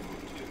a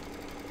microphone too.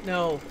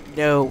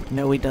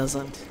 No, he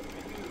doesn't.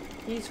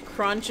 He's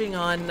crunching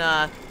on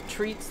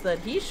treats that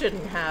he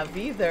shouldn't have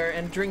either,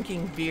 and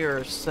drinking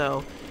beer.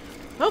 So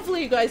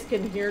hopefully you guys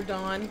can hear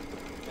Don.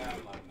 Yeah,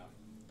 I'm loud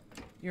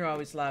enough. You're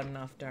always loud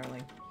enough,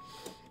 darling.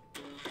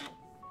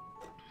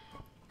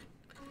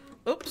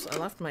 Oops, I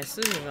left my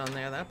scissors on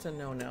there. That's a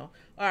no-no.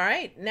 All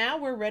right, now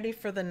we're ready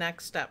for the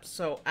next step.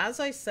 So as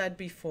I said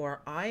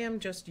before, I am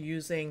just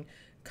using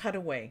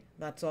cutaway.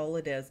 That's all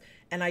it is.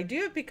 And I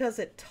do it because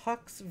it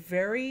tucks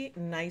very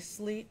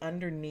nicely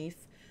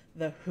underneath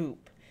the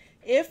hoop.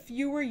 If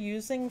you were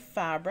using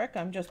fabric,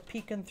 I'm just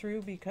peeking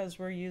through because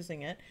we're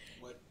using it.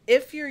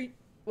 If you're,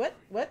 what?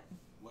 What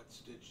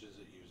stitch is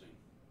it using?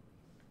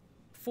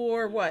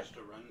 For what? Just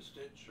a run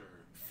stitch or?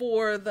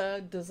 For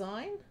the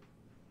design?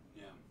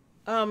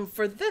 Yeah.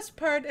 For this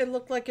part, it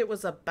looked like it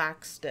was a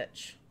back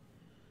stitch.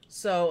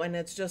 So, and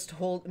it's just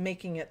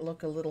making it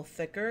look a little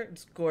thicker.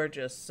 It's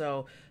gorgeous.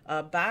 So,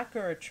 a back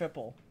or a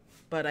triple,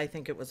 but I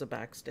think it was a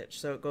back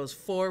stitch. So it goes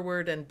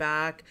forward and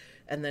back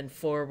and then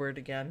forward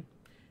again.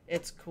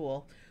 It's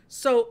cool.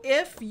 So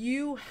if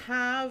you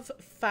have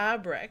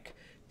fabric,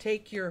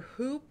 take your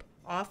hoop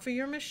off of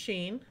your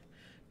machine,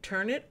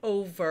 turn it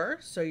over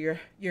so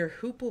your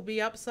hoop will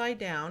be upside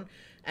down,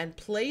 and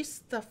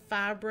place the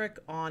fabric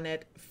on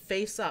it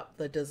face up,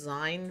 the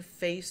design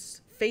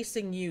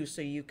facing you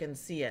so you can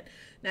see it.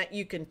 Now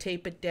you can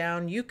tape it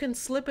down, you can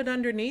slip it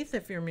underneath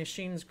if your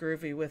machine's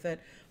groovy with it.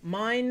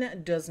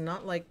 Mine does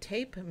not like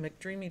tape.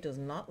 McDreamy does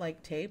not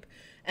like tape.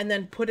 And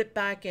then put it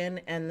back in,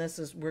 and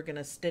we're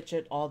gonna stitch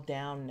it all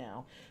down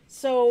now.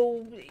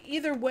 So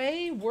either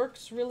way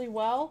works really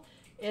well.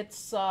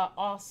 It's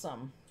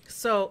awesome.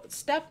 So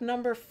step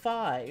number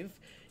 5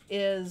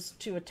 is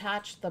to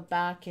attach the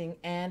backing,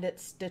 and it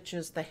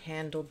stitches the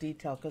handle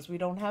detail because we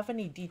don't have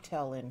any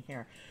detail in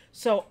here.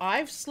 So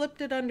I've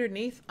slipped it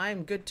underneath.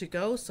 I'm good to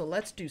go. So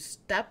let's do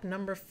step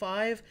number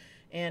 5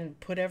 and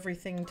put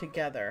everything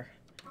together.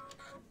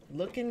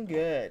 Looking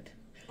good.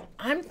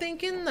 I'm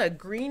thinking the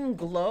green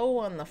glow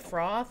on the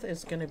froth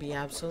is going to be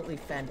absolutely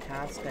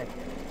fantastic.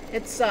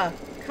 It's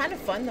kind of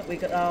fun that we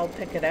could all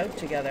pick it out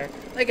together.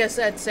 Like I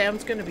said,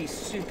 Sam's going to be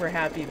super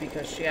happy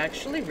because she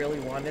actually really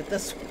wanted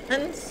this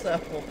one, so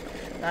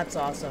that's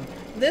awesome.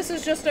 This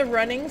is just a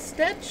running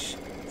stitch,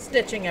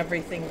 stitching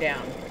everything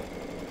down,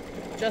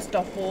 just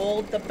to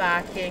hold the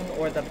backing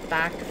or the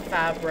back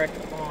fabric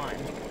on.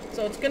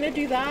 So it's going to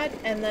do that,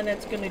 and then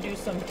it's going to do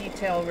some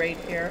detail right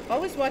here.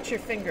 Always watch your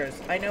fingers.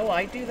 I know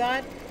I do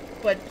that,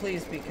 but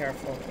please be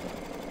careful.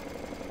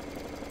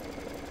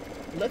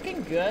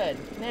 Looking good.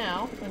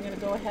 Now, I'm going to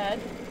go ahead.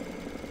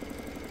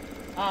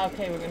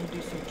 Okay, we're going to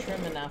do some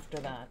trimming after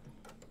that.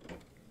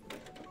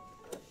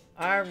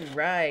 All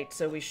right,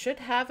 so we should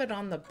have it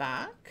on the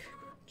back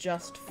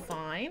just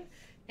fine.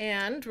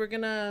 And we're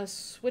going to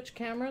switch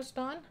cameras,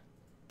 Dawn.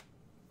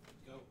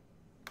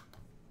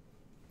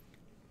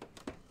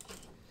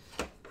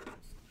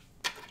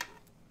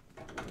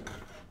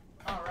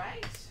 All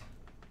right.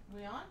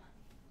 We on?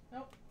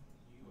 Nope.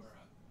 You are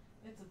up.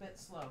 It's a bit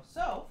slow.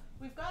 So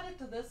we've got it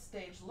to this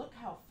stage. Look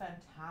how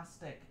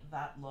fantastic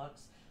that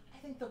looks. I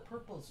think the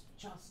purple's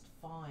just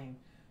fine.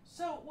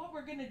 So what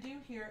we're going to do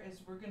here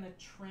is we're going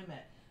to trim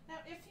it. Now,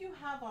 if you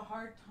have a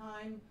hard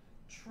time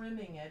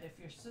trimming it, if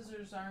your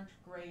scissors aren't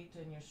great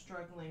and you're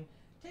struggling,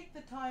 take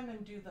the time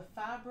and do the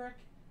fabric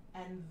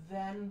and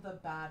then the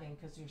batting,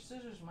 because your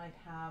scissors might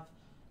have,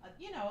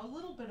 a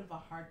little bit of a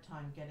hard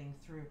time getting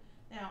through.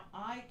 Now,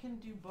 I can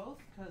do both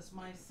because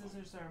my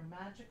scissors are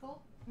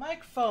magical.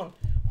 Microphone.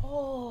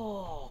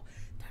 Oh,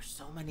 there's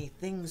so many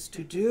things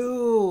to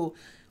do.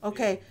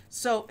 Okay,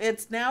 so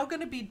it's now going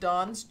to be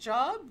Dawn's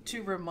job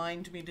to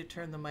remind me to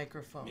turn the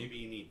microphone. Maybe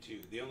you need to.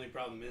 The only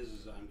problem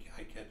is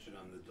I catch it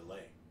on the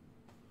delay.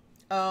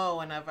 Oh,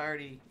 and I've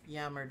already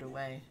yammered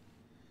away.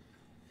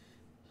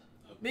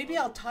 Maybe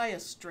I'll tie a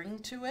string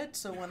to it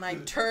so when I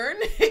turn,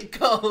 it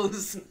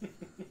goes.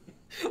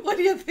 What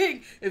do you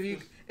think?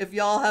 If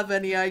y'all have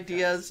any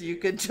ideas, you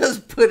could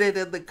just put it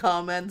in the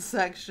comments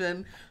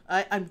section.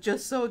 I'm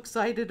just so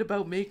excited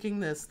about making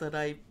this that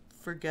I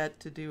forget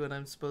to do what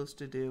I'm supposed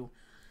to do.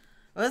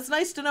 Well, it's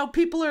nice to know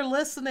people are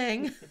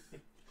listening.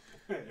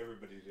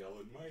 Everybody's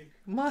yelling, Mike.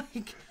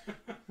 Mike.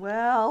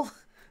 Well,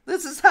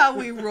 this is how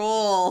we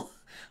roll.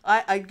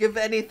 I'd give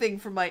anything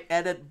for my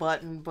edit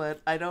button, but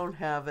I don't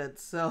have it.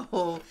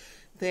 So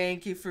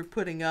thank you for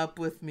putting up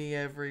with me,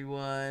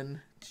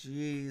 everyone.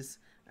 Jeez.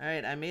 All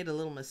right, I made a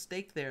little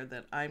mistake there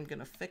that I'm going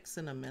to fix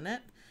in a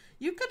minute.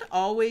 You could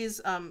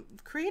always,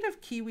 Creative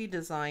Kiwi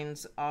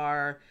Designs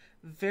are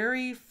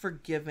very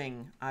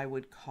forgiving, I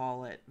would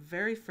call it.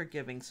 Very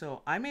forgiving.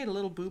 So I made a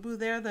little boo-boo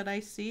there that I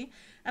see,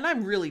 and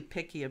I'm really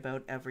picky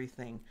about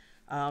everything.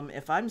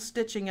 If I'm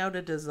stitching out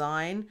a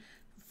design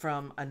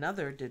from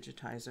another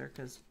digitizer,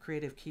 because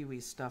Creative Kiwi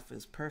stuff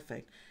is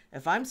perfect.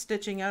 If I'm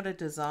stitching out a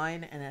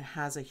design and it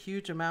has a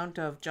huge amount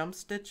of jump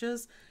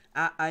stitches,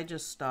 I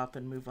just stop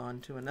and move on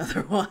to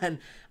another one.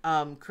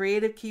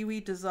 Creative Kiwi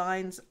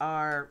Designs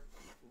are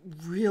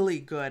really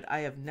good. I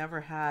have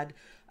never had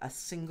a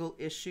single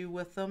issue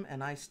with them,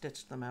 and I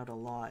stitched them out a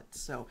lot.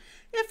 So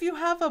if you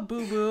have a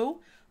boo-boo,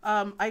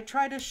 I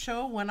try to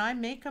show when I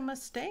make a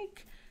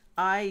mistake.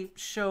 I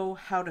show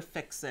how to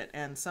fix it,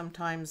 and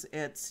sometimes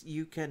it's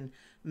you can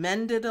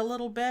mend it a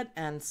little bit,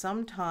 and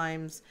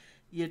sometimes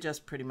you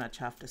just pretty much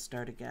have to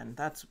start again.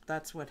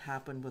 That's what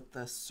happened with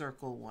the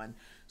circle one.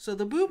 So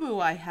the boo-boo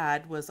I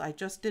had was I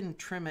just didn't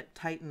trim it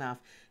tight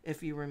enough.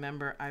 If you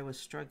remember, I was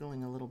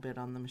struggling a little bit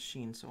on the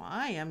machine. So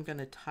I am going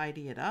to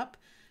tidy it up,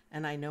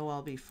 and I know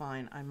I'll be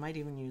fine. I might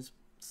even use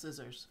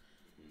scissors.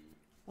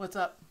 What's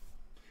up?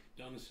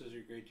 Donna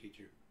Scissor, great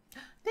teacher.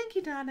 Thank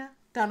you, Donna.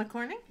 Donna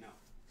Corning? No.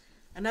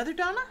 Another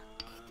Donna?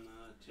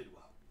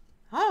 Tidwell.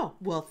 Oh,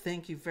 well,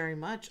 thank you very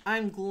much.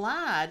 I'm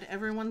glad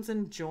everyone's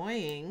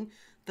enjoying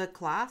the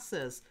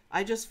classes.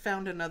 I just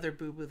found another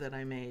boo-boo that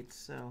I made,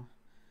 so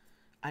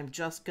I'm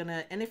just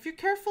gonna, and if you're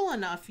careful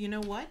enough, you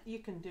know what? You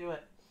can do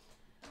it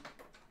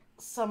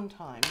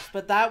sometimes.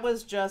 But that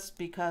was just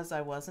because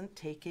I wasn't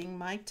taking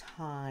my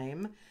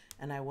time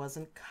and I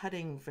wasn't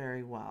cutting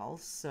very well.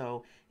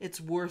 So it's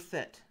worth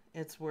it.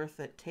 It's worth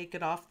it. Take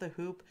it off the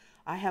hoop.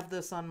 I have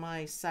this on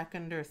my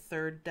second or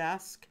third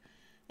desk,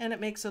 and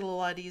it makes it a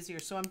lot easier.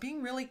 So I'm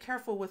being really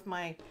careful with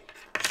my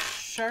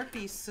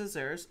Sharpie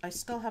scissors. I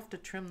still have to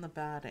trim the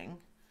batting.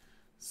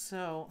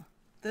 So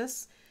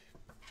this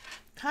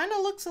kind of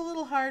looks a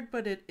little hard,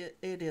 but it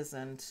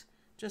isn't.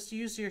 Just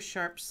use your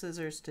sharp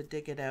scissors to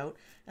dig it out.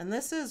 And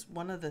this is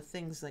one of the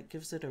things that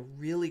gives it a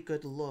really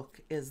good look,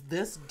 is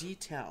this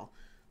detail,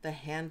 the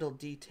handle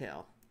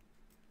detail.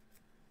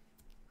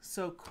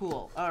 So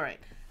cool. All right,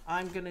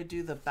 I'm gonna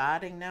do the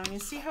batting now. And you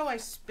see how I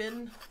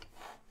spin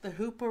the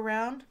hoop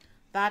around?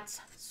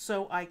 That's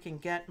so I can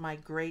get my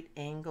great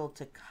angle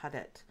to cut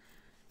it.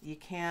 You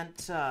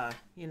can't,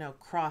 you know,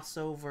 cross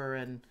over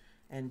and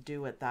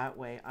do it that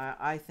way.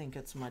 I think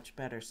it's much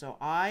better. So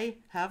I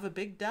have a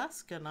big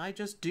desk and I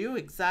just do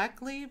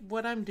exactly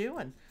what I'm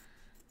doing.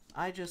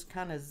 I just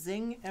kind of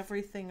zing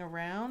everything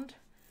around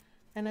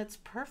and it's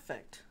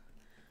perfect.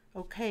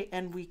 Okay,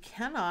 and we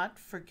cannot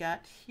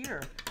forget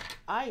here.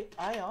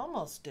 I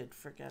almost did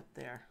forget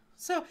there.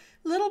 So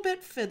a little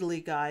bit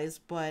fiddly, guys,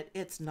 but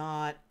it's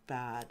not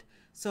bad.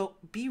 So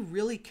be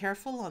really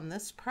careful on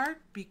this part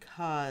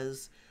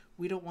because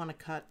we don't want to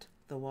cut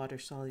the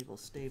water-soluble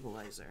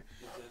stabilizer.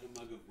 Is that a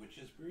mug of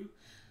witch's brew?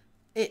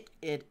 It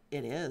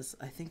is.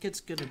 I think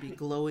it's going to be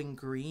glowing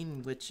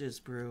green witch's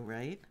brew,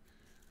 right?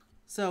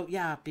 So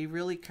yeah, be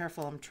really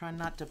careful. I'm trying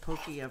not to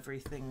pokey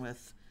everything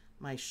with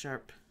my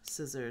sharp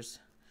scissors.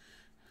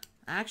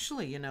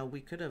 Actually, you know,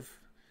 we could have,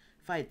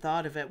 if I had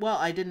thought of it, well,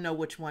 I didn't know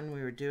which one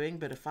we were doing,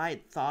 but if I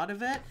had thought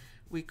of it,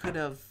 we could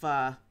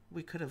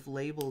have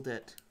labeled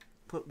it,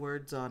 put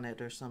words on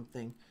it or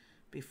something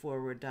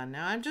before we're done.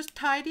 Now I'm just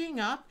tidying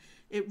up.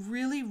 It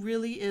really,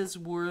 really is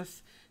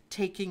worth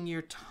taking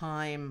your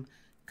time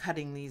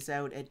cutting these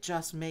out. It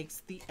just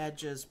makes the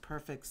edges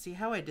perfect. See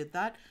how I did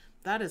that?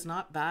 That is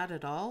not bad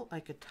at all.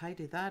 I could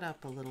tidy that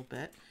up a little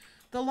bit.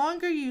 The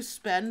longer you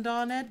spend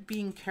on it,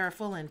 being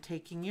careful and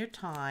taking your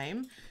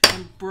time,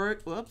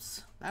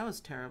 whoops, that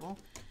was terrible.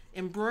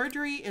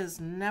 Embroidery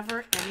is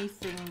never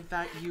anything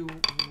that you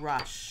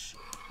rush.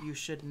 You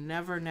should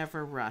never,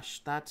 never rush.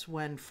 That's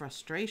when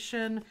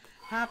frustration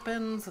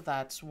happens.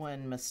 That's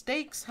when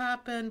mistakes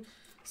happen.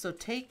 So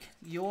take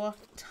your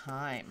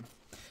time.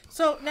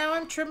 So now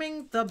I'm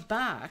trimming the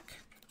back,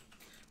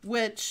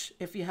 which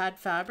if you had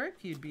fabric,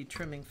 you'd be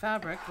trimming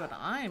fabric, but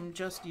I'm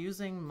just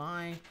using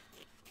my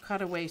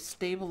cutaway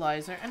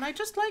stabilizer, and I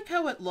just like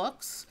how it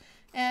looks,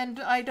 and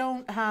I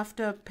don't have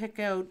to pick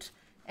out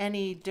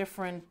any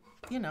different,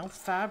 you know,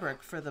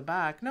 fabric for the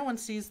back. No one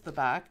sees the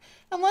back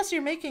unless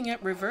you're making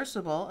it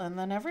reversible, and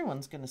then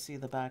everyone's going to see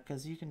the back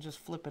because you can just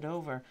flip it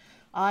over.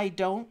 I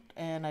don't,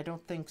 and I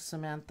don't think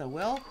Samantha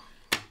will.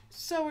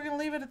 So we're going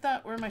to leave it at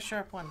that. Where are my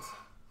sharp ones?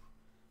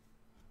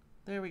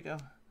 There we go.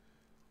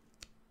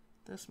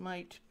 This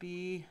might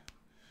be,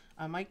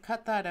 I might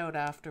cut that out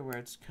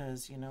afterwards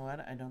because you know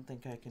what? I don't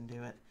think I can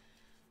do it.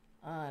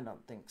 I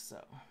don't think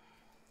so.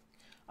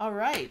 All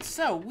right,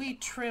 so we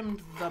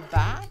trimmed the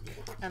back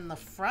and the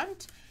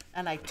front,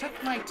 and I took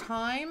my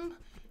time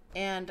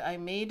and I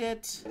made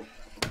it,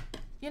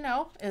 you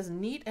know, as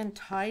neat and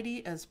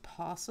tidy as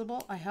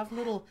possible. I have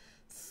little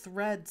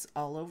threads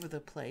all over the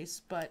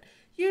place, but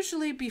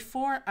usually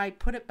before I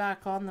put it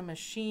back on the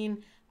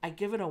machine, I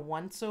give it a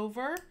once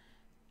over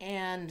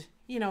and,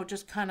 you know,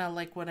 just kind of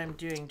like what I'm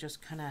doing, just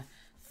kind of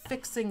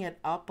fixing it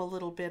up a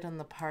little bit in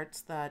the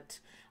parts that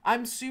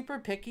I'm super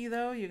picky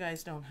though. You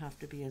guys don't have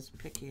to be as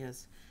picky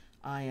as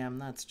I am.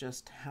 That's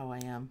just how I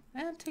am.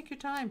 And take your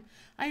time.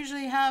 I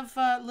usually have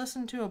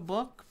listened to a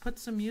book, put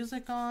some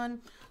music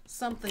on,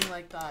 something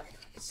like that.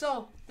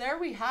 So there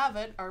we have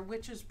it. Our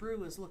witch's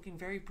brew is looking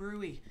very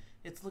brewy.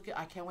 It's looking,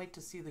 I can't wait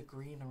to see the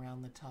green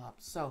around the top.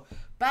 So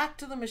back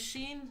to the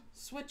machine,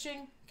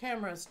 switching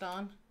cameras,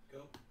 Don.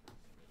 Go.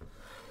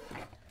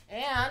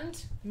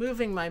 And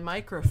moving my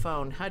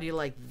microphone. How do you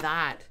like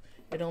that?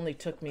 It only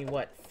took me,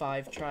 what,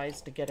 5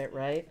 tries to get it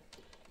right?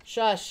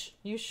 Shush.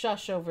 You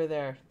shush over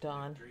there,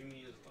 Don.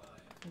 McDreamy is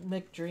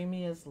live.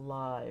 McDreamy is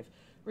live.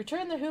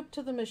 Return the hoop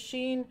to the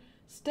machine.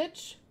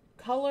 Stitch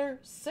color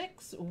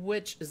 6,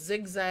 which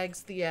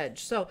zigzags the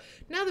edge. So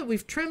now that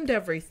we've trimmed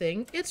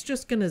everything, it's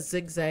just going to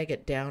zigzag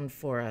it down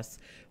for us,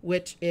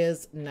 which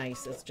is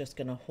nice. It's just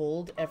going to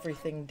hold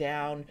everything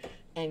down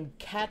and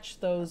catch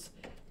those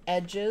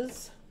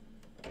edges.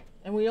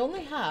 And we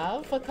only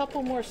have a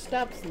couple more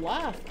steps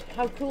left.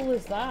 How cool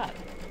is that?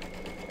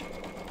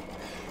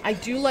 I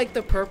do like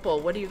the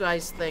purple. What do you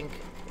guys think?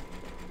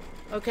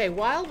 Okay,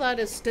 while that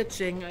is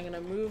stitching, I'm going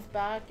to move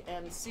back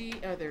and see,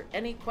 are there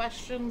any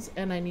questions?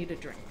 And I need a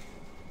drink.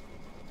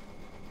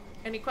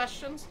 Any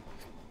questions?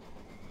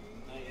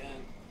 Not yet.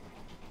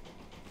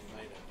 You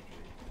might have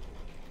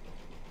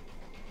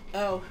to.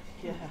 Oh,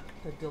 yeah,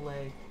 the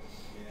delay.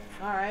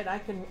 Yeah. All right, I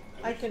can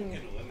You can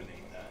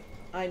eliminate that.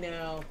 I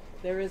know.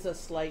 There is a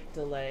slight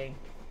delay.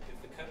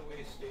 If the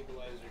cutaway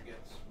stabilizer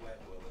gets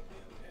wet, will it be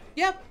okay?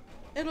 Yep,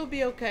 it'll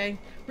be okay.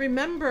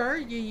 Remember,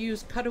 you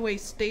use cutaway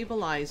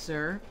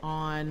stabilizer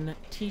on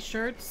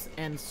t-shirts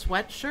and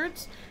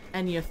sweatshirts,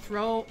 and you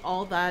throw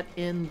all that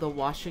in the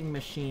washing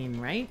machine,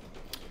 right?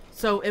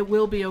 So it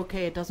will be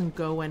okay. It doesn't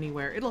go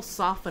anywhere. It'll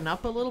soften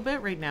up a little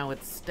bit. Right now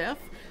it's stiff,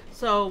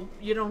 so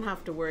you don't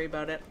have to worry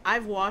about it.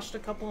 I've washed a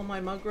couple of my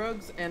mug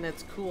rugs, and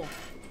it's cool.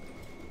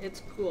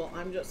 It's cool.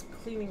 I'm just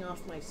cleaning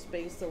off my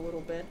space a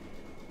little bit.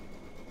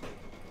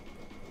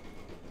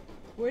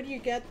 Where do you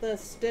get the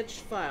stitch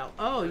file?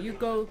 Oh, you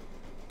go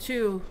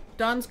to,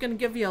 Don's going to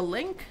give you a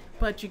link,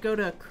 but you go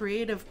to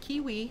Kreative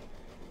Kiwi,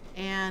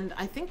 and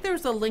I think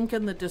there's a link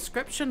in the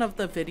description of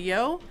the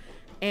video,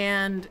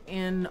 and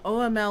in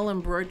OML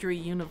Embroidery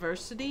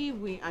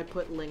University, I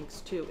put links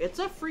too. It's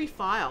a free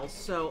file,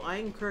 so I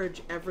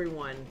encourage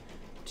everyone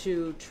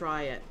to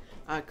try it.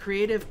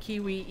 Kreative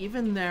Kiwi,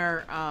 even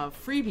their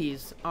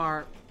freebies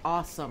are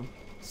awesome.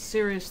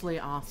 Seriously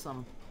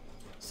awesome.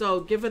 So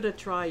give it a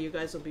try. You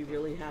guys will be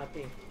really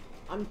happy.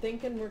 I'm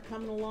thinking we're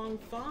coming along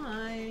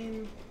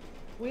fine.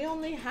 We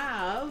only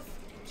have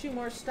 2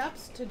 more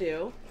steps to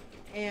do,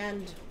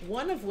 and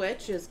one of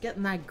which is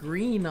getting that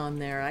green on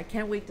there. I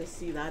can't wait to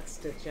see that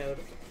stitch out.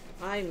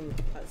 I'm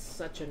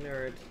such a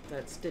nerd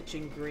that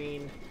stitching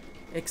green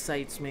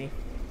excites me.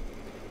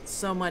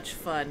 So much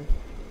fun.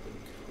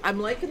 I'm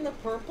liking the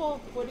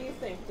purple. What do you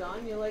think,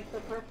 Don? You like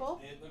the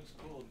purple? It looks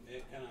cool.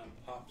 It kind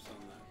of pops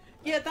on that.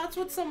 Yeah, that's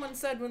what someone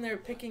said when they were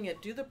picking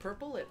it. Do the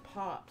purple, it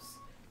pops.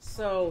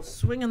 So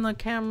swinging the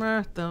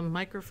camera, the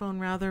microphone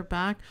rather,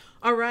 back.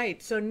 All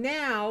right, so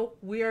now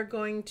we are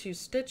going to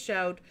stitch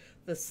out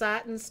the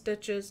satin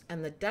stitches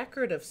and the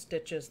decorative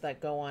stitches that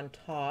go on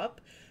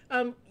top.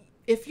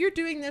 If you're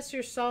doing this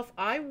yourself,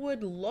 I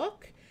would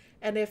look,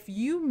 and if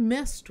you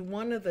missed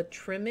one of the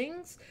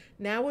trimmings,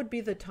 now would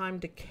be the time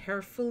to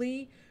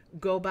carefully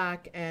go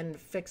back and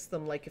fix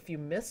them. Like if you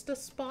missed a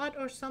spot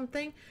or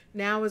something,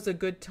 now is a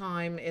good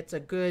time. It's a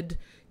good,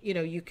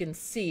 you can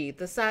see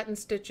the satin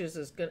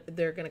stitches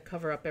they're going to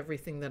cover up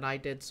everything that I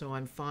did, so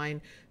I'm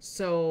fine.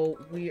 So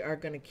we are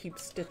going to keep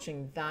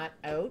stitching that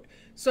out.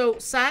 So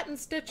satin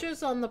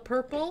stitches on the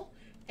purple,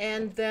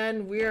 and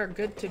then we are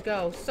good to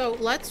go. So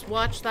let's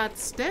watch that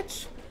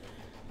stitch.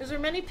 Is there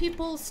many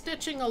people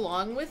stitching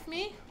along with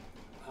me?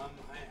 I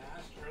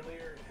asked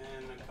earlier,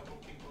 and a couple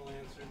people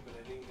answered, but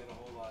I didn't get a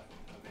whole lot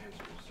of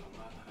answers, so I'm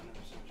not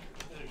 100%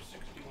 sure. There's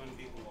 61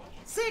 people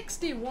watching.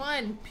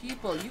 61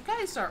 people. You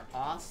guys are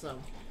awesome.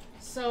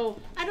 So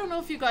I don't know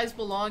if you guys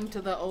belong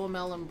to the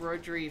OML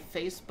Embroidery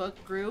Facebook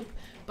group,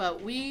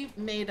 but we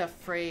made a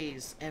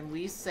phrase and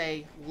we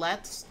say,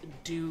 let's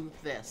do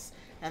this.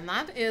 And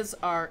that is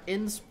our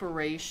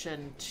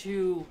inspiration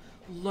to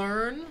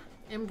learn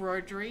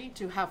embroidery,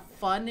 to have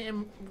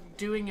fun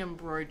doing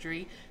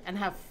embroidery, and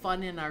have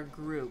fun in our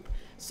group.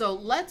 So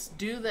let's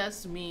do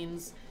this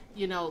means,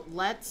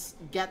 let's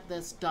get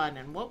this done.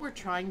 And what we're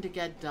trying to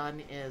get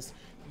done is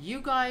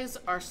you guys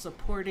are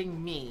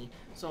supporting me.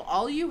 So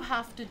all you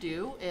have to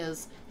do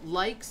is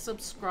like,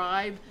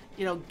 subscribe,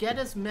 get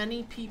as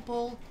many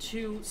people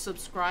to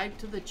subscribe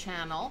to the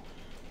channel.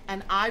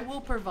 And I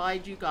will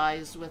provide you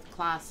guys with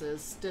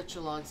classes,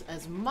 stitch-alongs,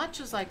 as much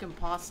as I can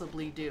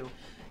possibly do.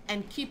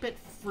 And keep it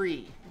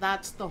free.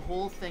 That's the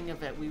whole thing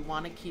of it. We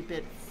want to keep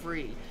it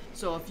free.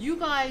 So if you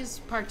guys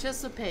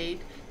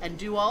participate and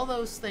do all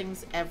those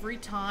things every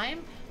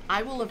time,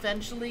 I will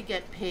eventually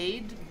get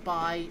paid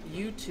by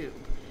YouTube.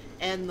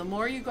 And the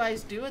more you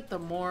guys do it, the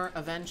more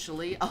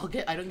eventually I'll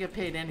get. I don't get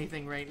paid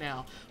anything right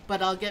now,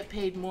 but I'll get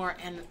paid more.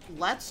 And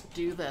let's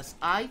do this.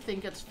 I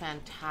think it's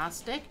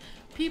fantastic.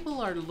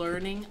 People are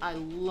learning. I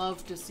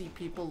love to see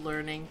people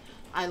learning.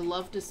 I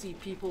love to see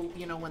people,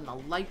 when the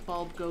light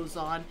bulb goes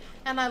on,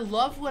 and I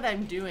love what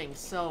I'm doing.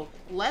 So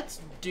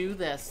let's do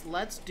this.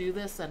 Let's do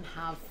this and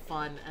have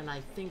fun. And I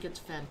think it's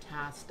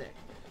fantastic.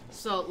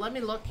 So let me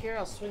look here.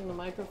 I'll swing the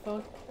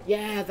microphone.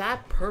 Yeah,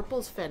 that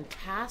purple's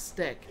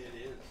fantastic.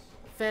 It is.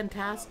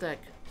 Fantastic.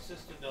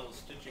 Sister Dell's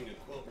stitching a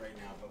quilt right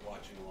now, but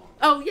watching along.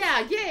 Oh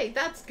yeah, yay,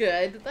 that's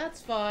good.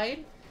 That's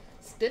fine.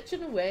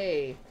 Stitching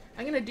away.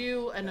 I'm going to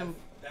do an...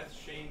 That's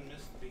Shane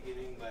missed the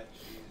beginning, but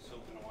she's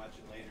hoping to watch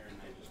it later. earlier, and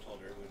I just told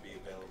her it would be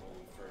available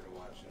for her to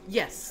watch.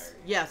 Yes,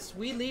 yes.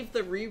 We leave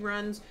the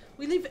reruns.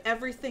 We leave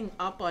everything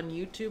up on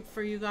YouTube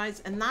for you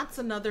guys. And that's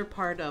another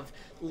part of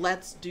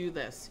Let's Do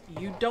This.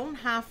 You don't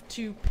have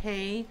to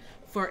pay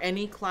for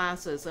any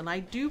classes. And I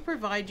do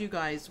provide you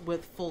guys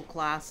with full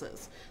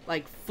classes,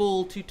 like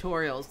full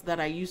tutorials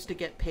that I used to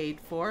get paid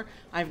for.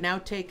 I've now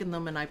taken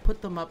them and I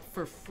put them up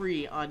for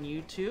free on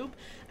YouTube.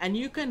 And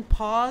you can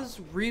pause,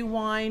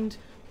 rewind,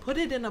 put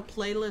it in a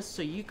playlist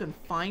so you can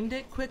find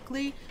it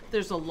quickly.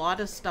 There's a lot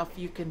of stuff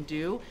you can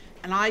do,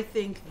 and I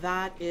think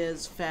that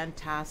is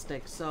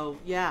fantastic. So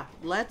yeah,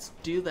 let's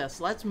do this.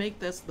 Let's make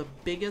this the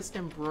biggest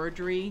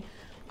embroidery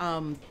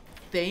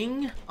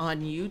thing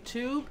on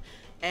YouTube,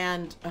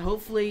 and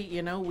hopefully,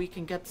 you know, we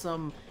can get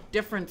some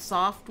different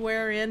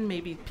software in.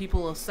 Maybe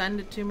people will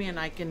send it to me and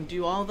I can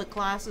do all the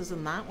classes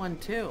in that one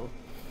too.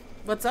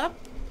 What's up?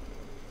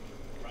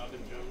 Robin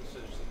Jones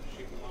says that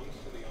she belongs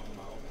to the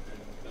OML,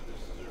 but this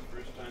is her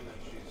first time that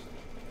she's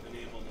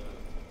been able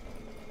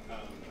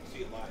to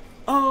see it live.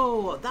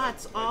 Oh,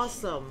 that's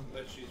awesome.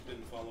 But she's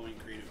been following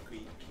Kreative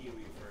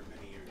Kiwi for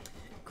many years.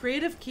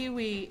 Kreative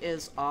Kiwi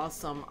is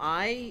awesome.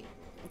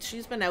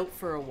 She's been out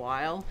for a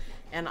while,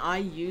 and I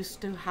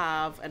used to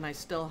have, and I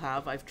still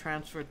have, I've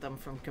transferred them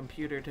from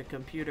computer to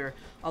computer,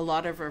 a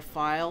lot of her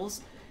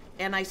files.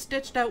 And I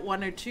stitched out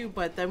one or two,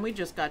 but then we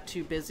just got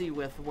too busy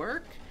with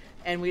work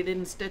and we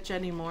didn't stitch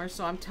anymore.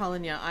 So I'm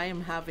telling you, I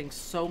am having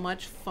so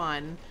much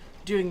fun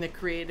doing the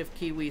Kreative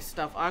Kiwi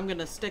stuff. I'm going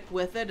to stick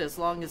with it as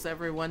long as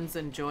everyone's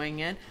enjoying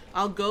it.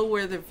 I'll go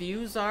where the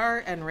views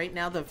are, and right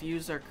now the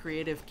views are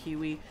Kreative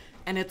Kiwi,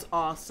 and it's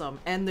awesome.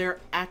 And they're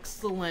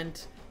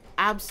excellent,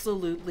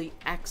 absolutely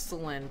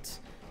excellent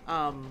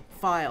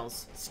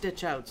files,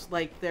 stitch outs.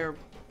 Like, they're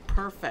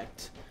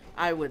perfect,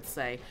 I would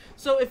say.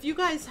 So if you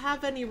guys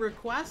have any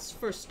requests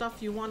for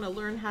stuff you want to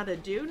learn how to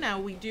do,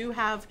 now we do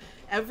have,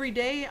 every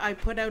day I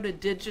put out a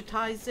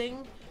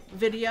digitizing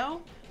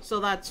video. So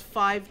that's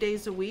 5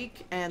 days a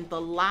week, and the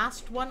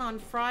last one on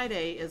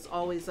Friday is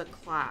always a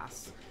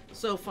class.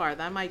 So far,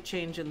 that might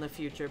change in the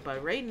future,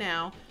 but right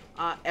now,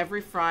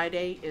 every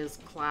Friday is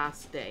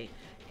class day.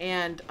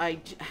 And I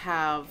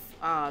have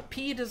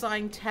PE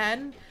Design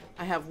 10,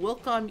 I have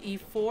Wilcom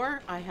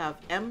E4, I have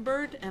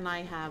Embroidery, and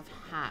I have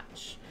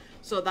Hatch.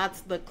 So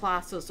that's the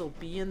classes will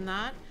be in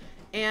that.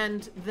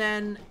 And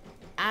then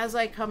as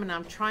I come in,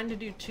 I'm trying to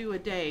do 2 a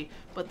day,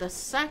 but the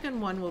second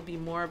one will be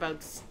more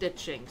about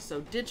stitching.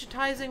 So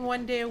digitizing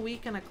 1 day a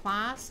week in a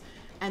class,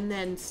 and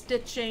then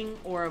stitching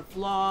or a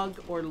vlog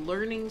or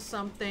learning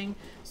something.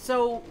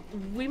 So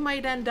we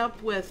might end up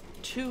with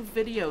 2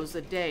 videos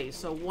a day.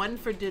 So one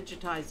for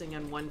digitizing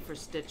and one for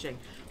stitching.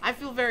 I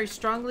feel very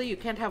strongly you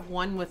can't have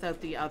one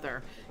without the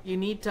other. You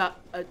need to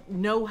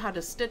know how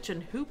to stitch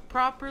and hoop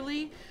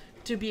properly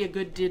to be a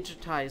good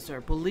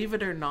digitizer, believe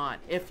it or not.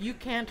 If you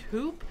can't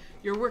hoop,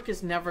 your work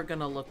is never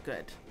going to look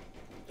good.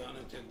 Donna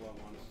Tidwell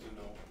wants to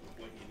know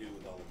what you do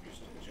with all of your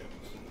stitch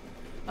outs.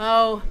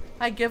 Oh,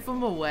 I give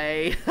them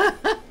away.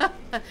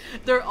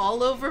 They're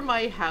all over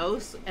my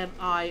house, and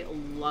I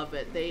love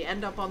it. They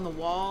end up on the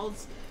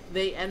walls.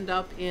 They end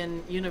up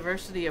in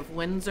University of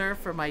Windsor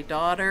for my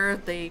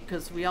daughter.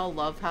 Because we all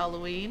love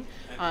Halloween.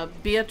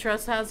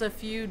 Beatrice has a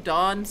few.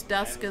 Dawn's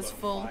desk is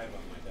full. 5 on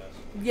my desk.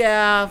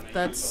 Yeah,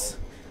 that's.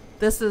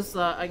 This is.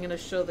 I'm going to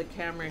show the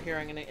camera here.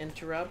 I'm going to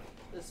interrupt.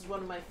 This is one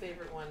of my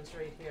favorite ones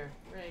right here.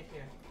 Right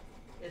here.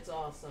 It's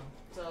awesome.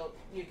 So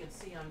you can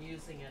see I'm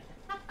using it.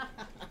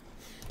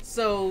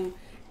 So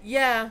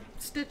yeah,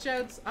 stitch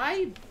outs.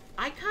 I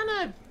kind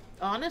of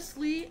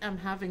honestly am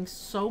having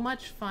so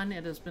much fun.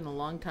 It has been a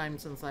long time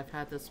since I've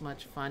had this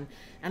much fun.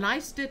 And I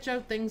stitch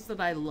out things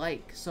that I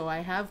like. So I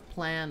have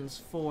plans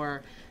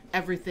for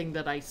everything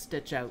that I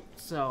stitch out.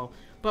 So,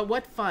 but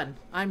what fun.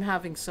 I'm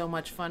having so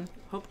much fun.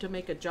 Hope to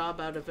make a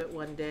job out of it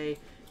one day.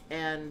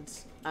 And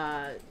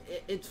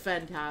it's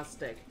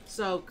fantastic.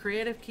 So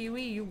Kreative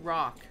Kiwi, you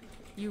rock.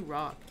 You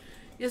rock.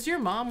 Is your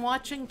mom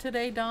watching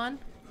today, Dawn?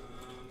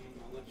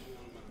 I'll let you know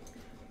in a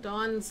minute.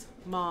 Dawn's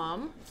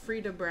mom,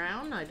 Frida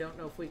Brown. I don't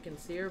know if we can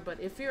see her, but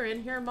if you're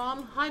in here,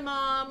 Mom, hi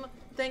Mom.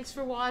 Thanks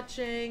for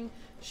watching.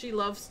 She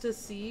loves to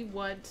see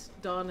what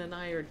Dawn and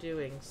I are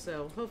doing,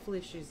 so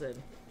hopefully she's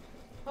in.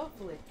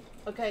 Hopefully.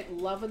 Okay,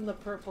 loving the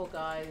purple,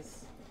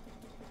 guys.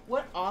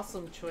 What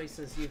awesome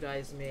choices you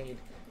guys made.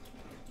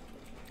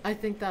 I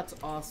think that's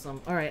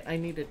awesome. All right, I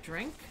need a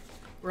drink.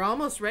 We're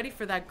almost ready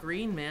for that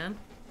green, man.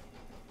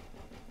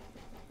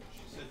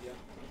 She said, yep.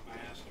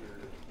 I asked her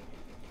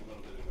a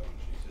little bit ago, and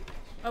she said yes.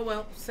 Oh,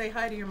 well, say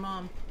hi to your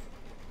mom.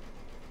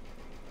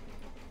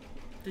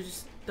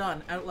 Just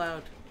done, out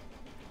loud.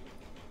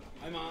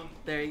 Hi, Mom.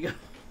 There you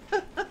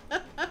go.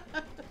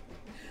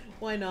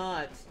 Why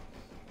not?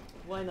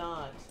 Why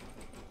not?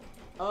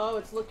 Oh,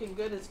 it's looking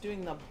good. It's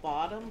doing the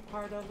bottom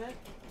part of it.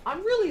 I'm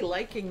really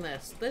liking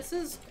this. This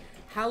is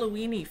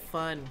Halloween-y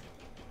fun.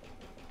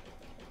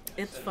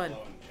 It's Said fun.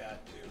 hello in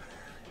chat,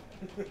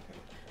 too.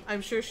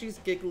 I'm sure she's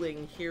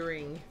giggling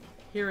hearing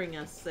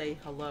us say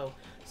hello.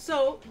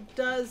 So,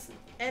 does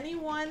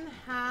anyone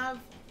have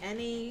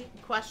any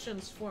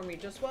questions for me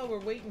just while we're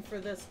waiting for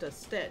this to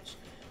stitch?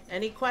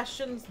 Any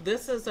questions?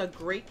 This is a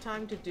great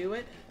time to do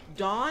it.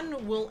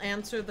 Dawn will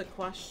answer the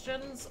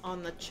questions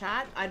on the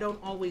chat. I don't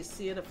always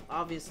see it.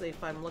 Obviously,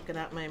 if I'm looking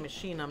at my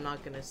machine, I'm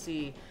not going to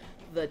see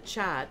the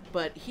chat,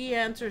 but he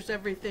answers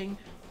everything,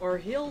 or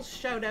he'll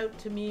shout out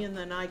to me and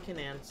then I can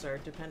answer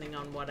depending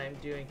on what I'm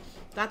doing.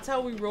 That's how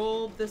we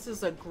roll. This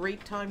is a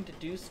great time to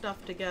do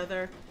stuff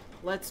together.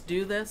 Let's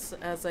do this,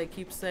 as I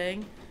keep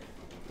saying.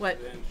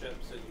 What? Then Shep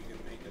said you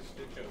can make a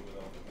stitch out with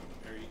all,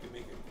 or you can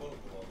make a quilt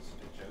with all the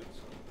stitch outs.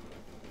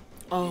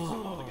 Piece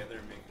them all together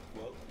and make a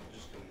quilt.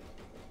 Just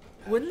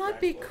an Wouldn't that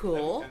be abstract quilt.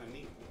 cool? That'd be kinda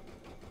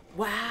neat.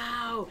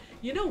 Wow.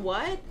 You know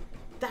what?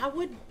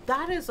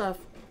 That is a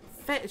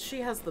she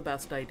has the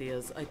best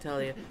ideas, I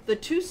tell you. The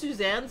two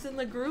Suzannes in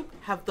the group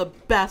have the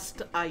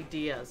best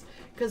ideas,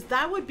 because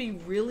that would be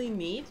really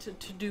neat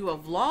to do a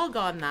vlog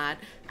on that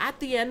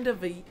at the end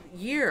of a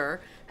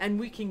year, and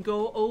we can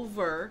go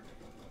over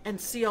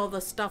and see all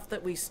the stuff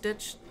that we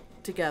stitched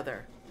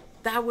together.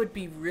 That would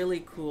be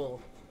really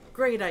cool.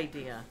 Great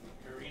idea.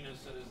 Karina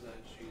says that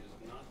she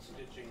is not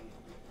stitching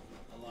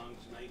along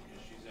tonight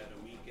because she's at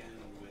a weekend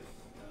with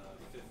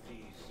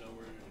 50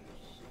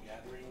 sewers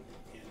gathering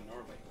in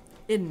Norway.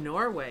 In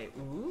Norway.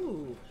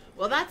 Ooh.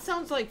 Well, that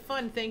sounds like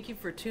fun. Thank you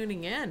for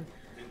tuning in.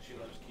 And she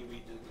loves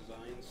Kiwi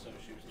Designs, so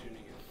she was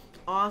tuning in.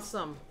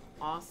 Awesome.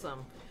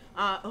 Awesome.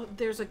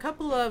 There's a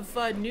couple of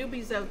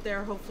newbies out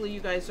there. Hopefully you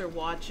guys are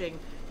watching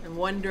and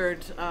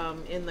wondered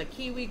in the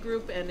Kiwi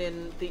group and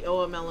in the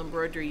OML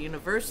Embroidery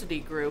University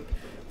group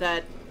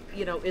that,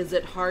 you know, is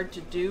it hard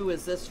to do?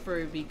 Is this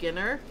for a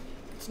beginner?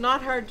 It's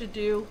not hard to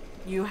do.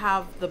 You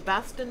have the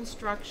best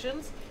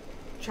instructions.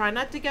 Try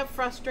not to get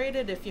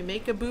frustrated. If you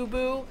make a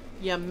boo-boo,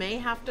 you may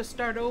have to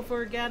start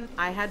over again.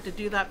 I had to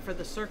do that for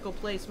the circle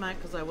placemat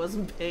because I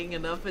wasn't paying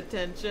enough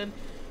attention.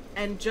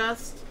 And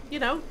just, you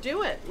know,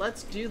 do it.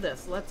 Let's do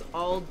this. Let's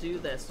all do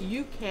this.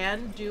 You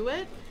can do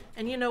it.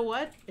 And you know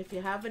what? If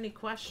you have any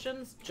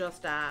questions,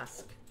 just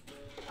ask.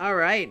 All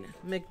right.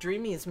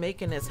 McDreamy's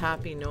making his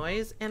happy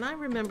noise. And I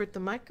remembered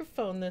the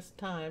microphone this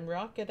time.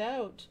 Rock it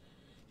out.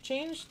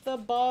 Change the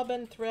bob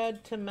and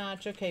thread to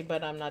match. Okay,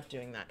 but I'm not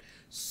doing that.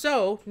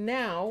 So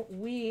now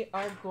we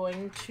are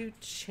going to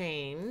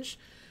change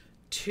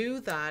to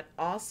that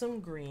awesome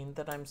green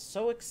that I'm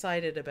so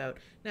excited about.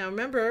 Now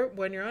remember,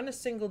 when you're on a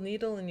single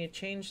needle and you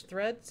change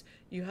threads,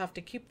 you have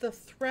to keep the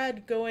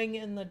thread going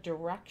in the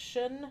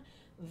direction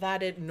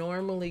that it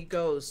normally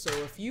goes. So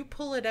if you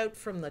pull it out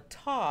from the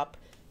top,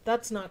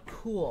 that's not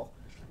cool.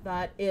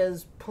 That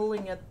is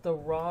pulling it the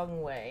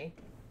wrong way.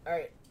 All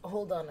right.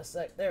 Hold on a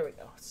sec. There we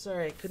go.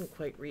 Sorry, I couldn't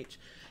quite reach.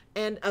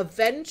 And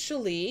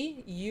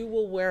eventually you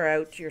will wear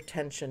out your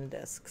tension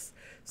discs.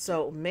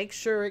 So make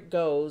sure it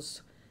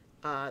goes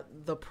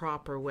the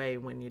proper way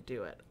when you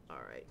do it. All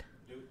right.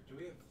 Do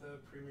we have the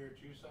Premiere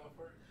 2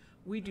 software?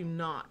 We do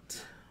not.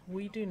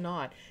 We do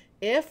not.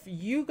 If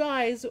you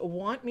guys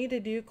want me to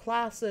do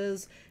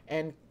classes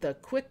and the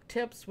quick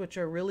tips, which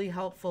are really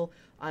helpful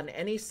on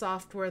any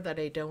software that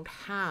I don't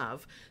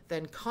have,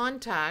 then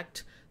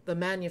contact the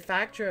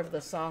manufacturer of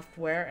the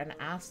software and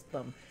ask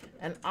them.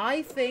 And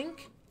I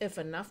think if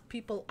enough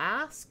people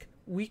ask,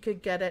 we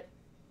could get it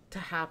to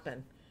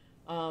happen.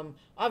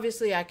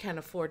 Obviously, I can't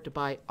afford to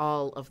buy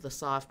all of the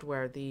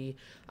software.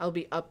 I'll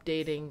be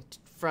updating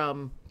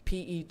from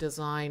PE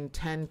Design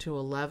 10 to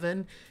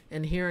 11,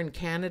 and here in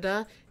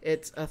Canada,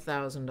 it's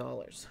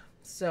 $1,000.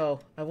 So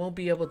I won't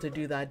be able to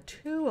do that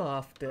too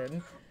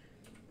often.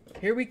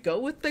 Here we go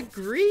with the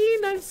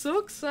green. I'm so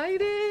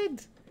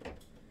excited.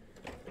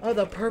 Oh,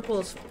 the purple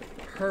is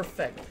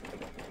perfect.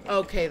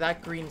 Okay,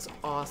 that green's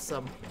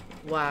awesome.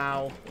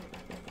 Wow.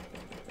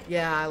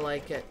 Yeah, I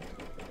like it.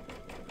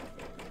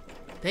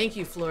 Thank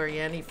you,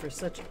 FLORIANI, for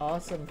such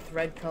awesome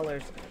thread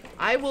colors.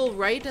 I will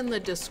write in the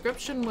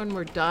description when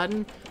we're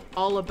done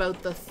all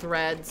about the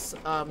threads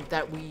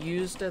that we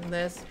used in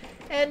this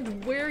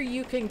and where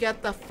you can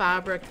get the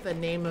fabric, the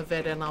name of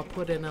it, and I'll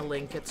put in a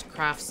link. It's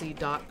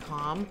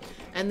craftsy.com.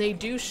 And they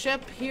do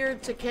ship here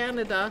to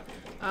Canada.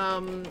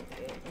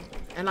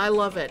 And I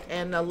love it.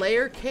 And a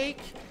layer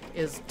cake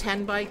is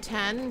 10 by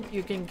 10.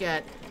 You can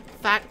get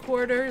fat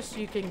quarters.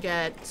 You can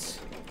get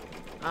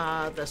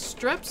the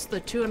strips, the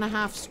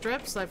 2.5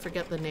 strips. I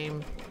forget the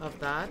name of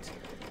that.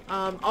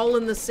 All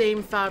in the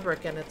same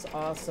fabric, and it's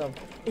awesome.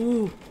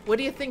 Ooh, what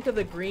do you think of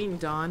the green,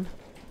 Dawn?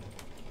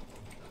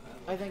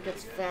 I think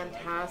it's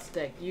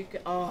fantastic.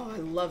 Oh, I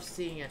love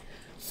seeing it.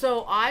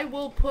 So I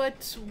will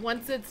put,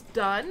 once it's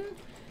done,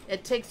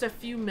 it takes a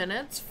few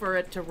minutes for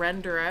it to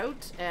render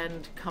out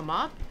and come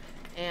up,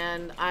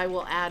 and I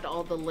will add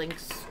all the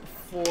links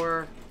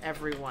for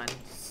everyone.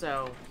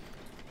 So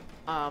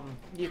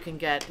you can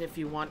get, if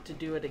you want to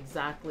do it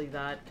exactly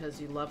that because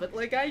you love it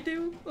like I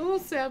do. Oh,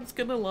 Sam's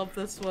gonna love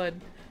this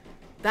one.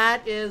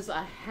 That is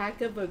a heck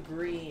of a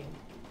green.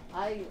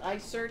 I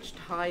searched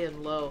high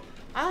and low.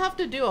 I'll have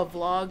to do a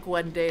vlog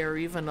one day or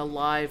even a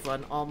live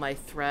on all my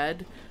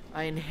thread.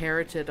 I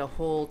inherited a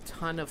whole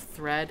ton of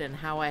thread and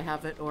how I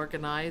have it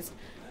organized.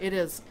 It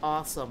is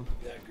awesome.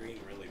 That green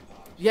really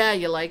pops. Yeah,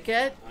 you like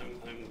it? I'm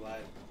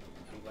glad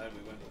we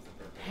went with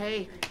the purple.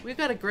 Hey, we've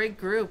got a great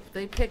group.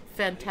 They pick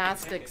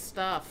fantastic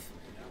stuff.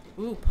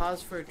 Ooh,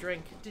 pause for a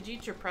drink. Did you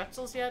eat your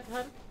pretzels yet,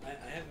 hun? I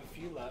have a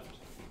few left.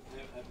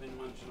 I've been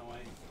munching away.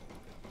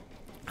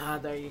 Ah,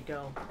 there you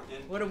go.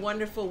 And What a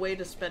wonderful way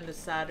to spend a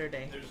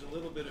Saturday. there's a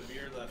little bit of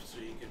beer left, so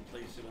you can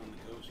place it on the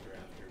coaster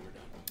after we're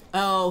done.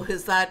 Oh,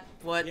 is that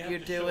what You you're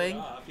have to show doing? it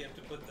off. You have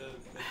to put the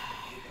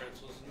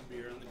pretzels and the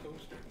beer on the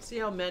coaster. See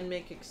how men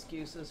make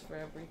excuses for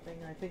everything?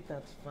 I think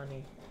that's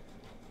funny.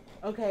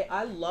 Okay,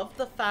 I love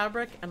the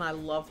fabric and I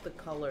love the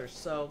colors.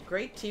 So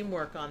great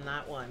teamwork on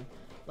that one.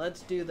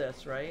 Let's do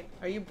this, right?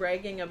 Are you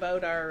bragging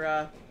about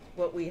our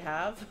what we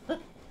have?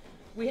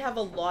 We have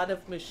a lot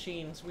of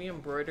machines. We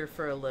embroider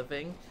for a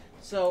living.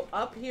 So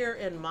up here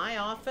in my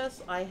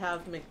office, I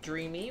have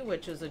McDreamy,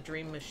 which is a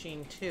dream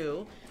machine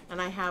too, and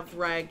I have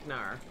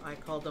Ragnar. I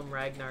called him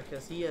Ragnar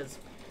because he is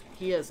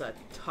a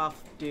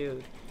tough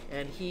dude,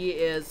 and he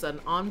is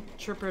an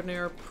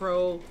Entrepreneur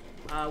Pro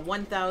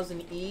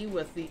 1000E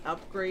with the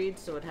upgrade,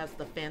 so it has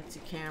the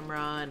fancy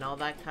camera and all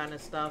that kind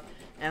of stuff,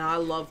 and I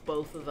love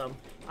both of them.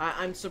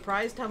 I'm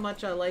surprised how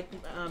much I like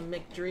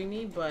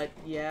McDreamy, but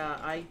yeah,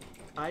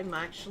 I'm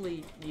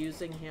actually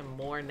using him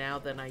more now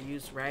than I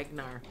use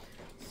Ragnar.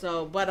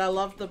 So, but I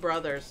love the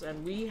brothers,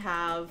 and we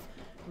have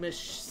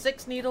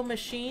 6 needle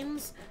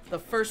machines. The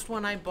first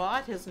one I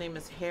bought, his name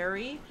is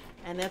Harry,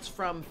 and it's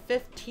from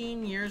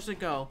 15 years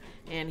ago,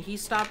 and he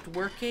stopped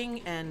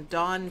working and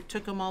Don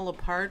took them all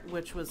apart,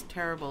 which was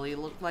terrible. He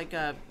looked like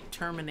a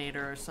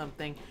Terminator or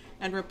something,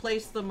 and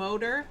replaced the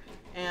motor.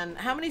 And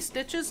how many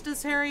stitches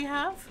does Harry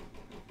have?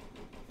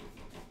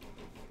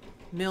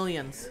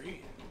 Millions.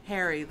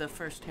 Harry, the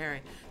first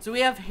Harry. So we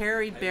have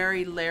Harry,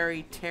 Barry,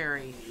 Larry,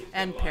 Terry,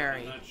 and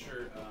Perry. I'm not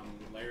sure.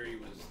 Larry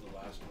was the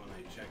last one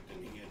I checked,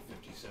 and he had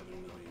 57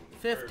 million.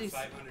 50. Or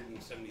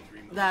 573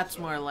 million. That's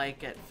sorry. more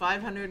like it.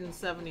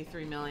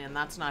 573 million.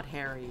 That's not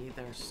Harry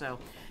either. So,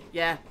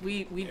 yeah,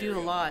 we do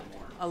a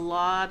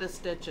lot of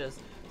stitches.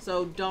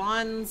 So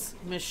Don's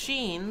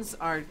machines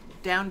are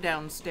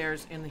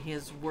downstairs in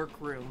his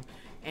workroom,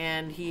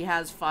 and he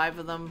has 5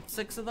 of them,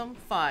 6 of them,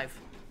 5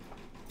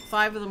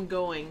 of them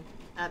going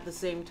at the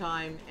same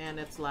time, and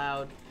it's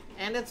loud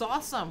and it's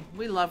awesome.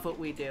 We love what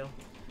we do.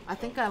 I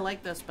think I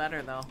like this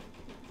better though.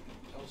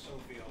 Tell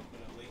Sophie I'll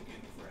put a link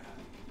in for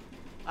Hatch.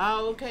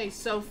 Oh, okay,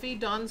 Sophie,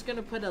 Don's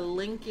gonna put a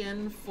link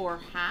in for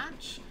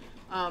Hatch.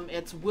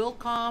 It's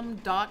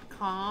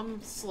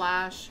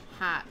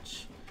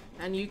wilcom.com/hatch,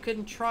 and you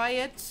can try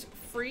it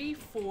free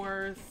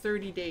for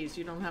 30 days.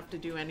 You don't have to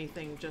do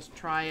anything, just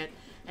try it,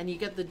 and you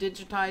get the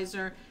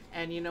digitizer.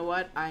 And you know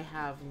what? I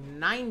have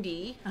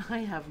 90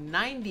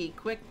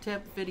 quick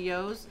tip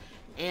videos,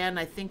 and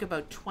I think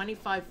about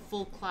 25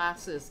 full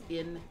classes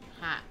in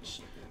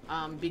Hatch.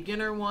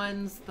 Beginner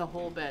ones, the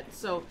whole bit.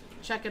 So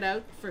check it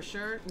out for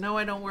sure. No,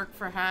 I don't work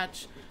for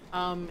Hatch.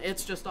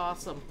 It's just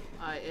awesome.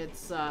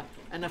 It's an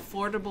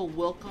affordable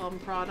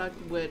Wilcom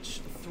product, which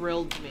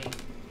thrilled me.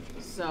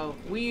 So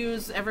we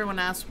use, everyone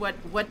asks,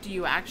 what do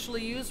you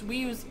actually use? We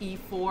use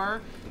E4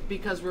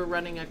 because we're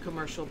running a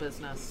commercial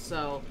business.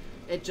 So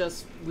it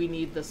just, we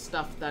need the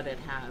stuff that it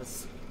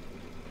has.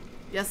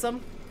 Yes,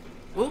 Oop,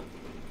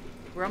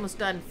 we're almost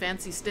done.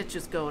 Fancy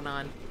stitches going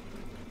on.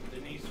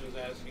 Denise was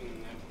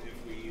asking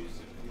if we use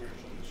the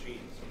commercial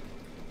machines.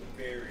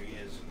 Barry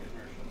is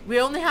commercial.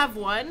 We only have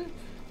one.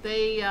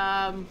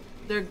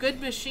 They're good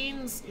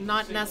machines,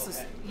 not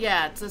necessarily.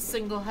 Yeah, it's a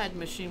single head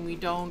machine. We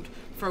don't,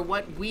 for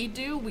what we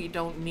do, we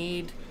don't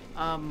need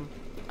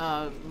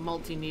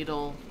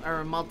multi-needle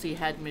or a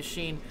multi-head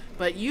machine.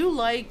 But you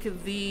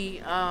like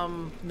the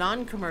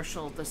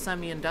non-commercial, the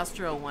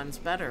semi-industrial ones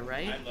better,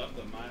 right? I love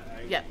them.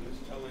 I Yep. was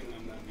telling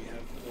them that we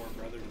have 4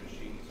 brother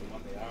machines and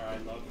what they are. I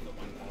love the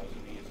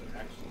 1000Es.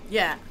 They're excellent.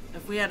 Yeah,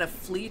 if we had a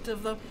fleet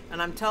of them,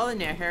 and I'm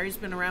telling you, Harry's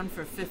been around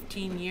for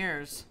 15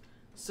 years,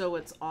 so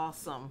it's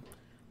awesome.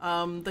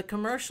 The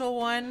commercial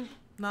one,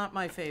 not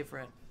my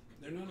favorite.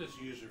 They're not as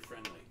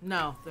user-friendly.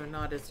 No, they're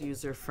not as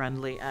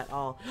user-friendly at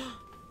all.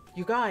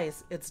 You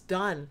guys, it's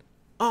done.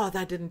 Oh,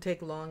 that didn't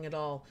take long at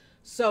all.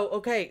 So,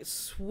 okay,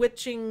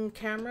 switching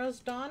cameras,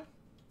 Don.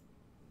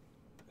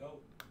 Go.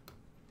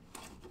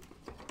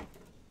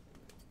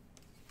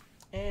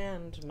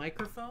 And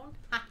microphone.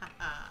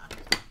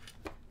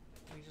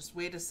 We just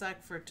wait a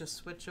sec for it to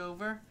switch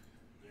over.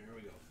 There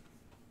we go.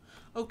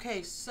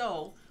 Okay,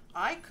 so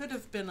I could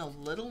have been a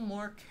little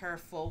more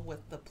careful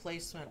with the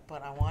placement,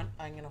 but I'm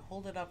going to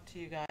hold it up to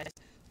you guys.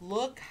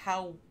 Look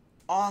how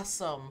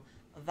awesome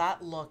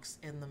that looks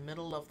in the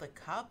middle of the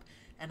cup.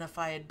 And if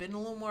I had been a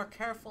little more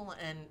careful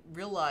and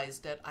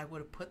realized it, I would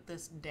have put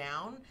this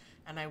down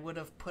and I would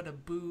have put a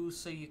boo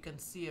so you can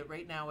see it.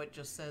 Right now it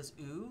just says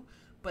ooh,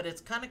 but it's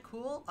kind of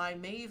cool. I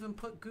may even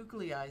put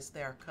googly eyes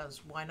there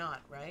because why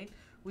not, right?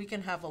 We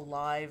can have a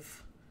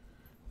live.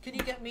 Can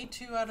you get me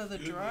 2 out of the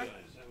Googly drawer? eyes,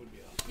 that would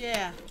be awesome.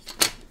 Yeah.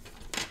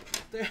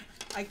 There,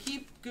 I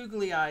keep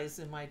googly eyes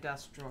in my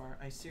desk drawer.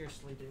 I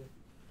seriously do.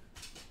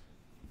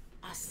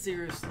 I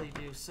seriously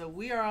do. So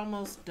we are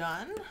almost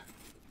done.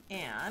 I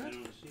And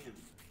don't see him.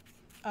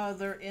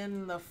 they're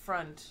in the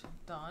front,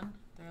 Don.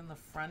 They're in the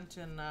front,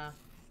 and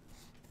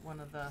one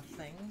of the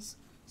things.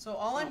 So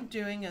all I'm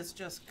doing is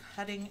just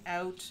cutting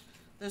out,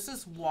 this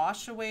is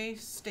wash away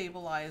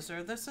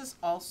stabilizer. This is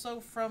also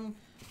from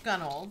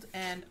Gunold,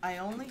 and I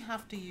only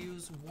have to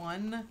use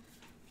one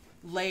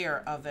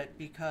layer of it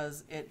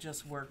because it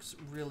just works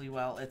really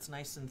well. It's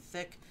nice and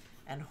thick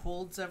and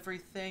holds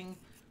everything,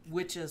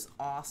 which is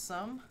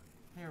awesome.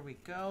 There we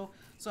go.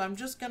 So I'm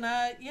just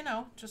gonna, you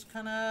know, just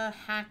kind of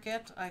hack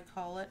it, I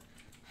call it,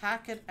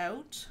 hack it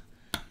out.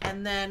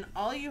 And then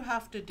all you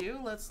have to do,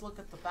 let's look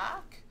at the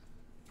back.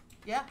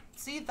 Yeah,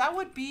 see, that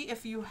would be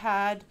if you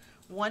had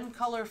one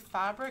color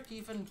fabric,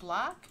 even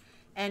black,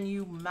 and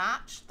you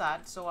match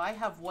that. So I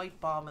have white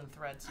bobbin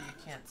thread, so you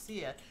can't see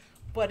it.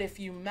 But if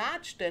you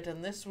matched it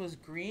and this was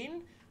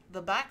green,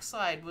 the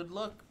backside would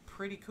look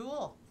pretty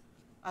cool.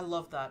 I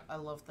love that. I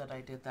love that I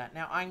did that.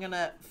 Now I'm going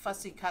to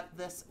fussy cut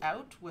this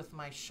out with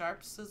my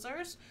sharp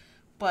scissors,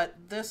 but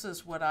this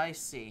is what I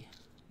see.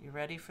 You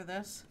ready for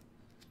this?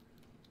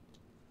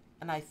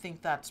 And I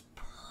think that's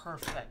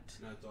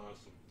perfect. That's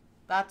awesome.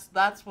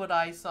 That's what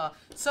I saw.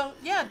 So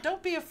yeah,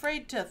 don't be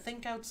afraid to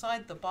think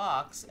outside the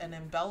box and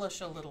embellish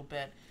a little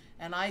bit.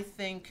 And I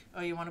think,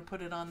 oh, you want to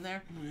put it on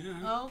there?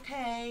 Yeah.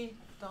 Okay.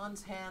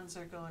 Don's hands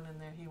are going in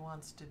there. He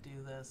wants to do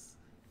this.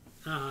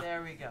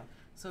 There we go.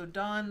 So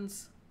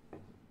Don's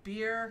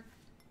beer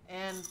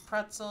and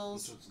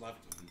pretzels. That's what's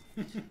left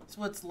of them. It's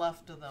what's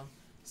left of them.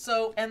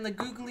 So, and the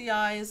googly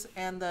eyes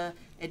and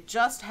it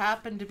just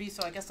happened to be,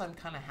 so I guess I'm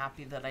kind of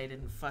happy that I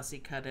didn't fussy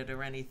cut it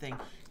or anything.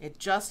 It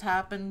just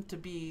happened to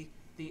be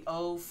the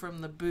O from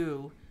the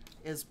boo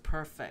is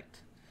perfect.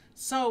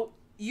 So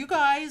you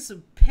guys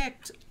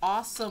picked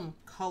awesome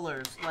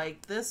colors.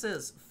 Like, this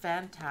is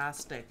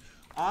fantastic.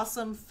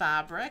 Awesome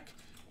fabric.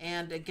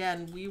 And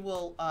again, we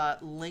will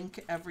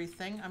link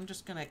everything. I'm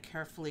just going to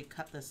carefully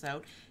cut this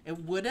out. It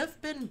would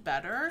have been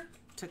better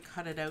to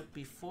cut it out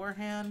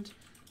beforehand,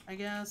 I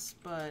guess,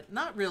 but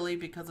not really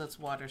because it's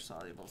water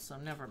soluble, so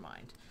never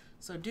mind.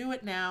 So do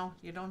it now.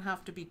 You don't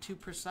have to be too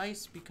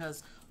precise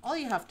because all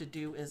you have to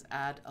do is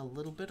add a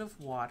little bit of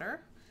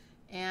water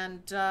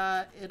and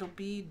it'll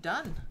be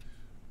done.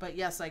 But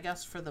yes, I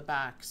guess for the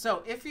back.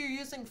 So if you're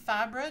using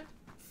fabric,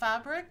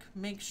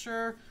 make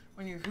sure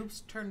when your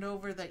hoop's turned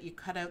over that you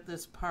cut out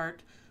this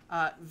part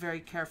very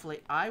carefully.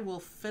 I will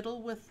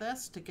fiddle with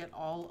this to get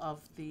all of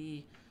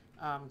the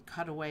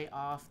cutaway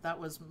off. That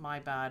was my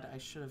bad. I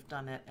should have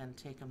done it and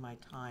taken my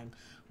time.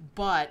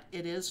 But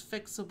it is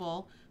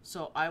fixable,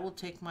 so I will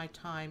take my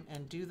time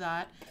and do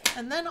that.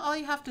 And then all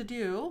you have to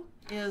do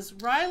is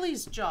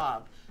Riley's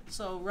job.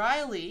 So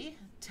Riley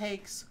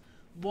takes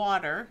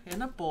water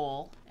in a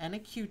bowl and a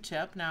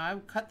Q-tip. Now I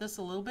cut this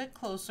a little bit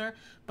closer,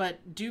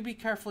 but do be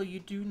careful. You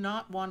do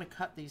not want to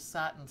cut these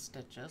satin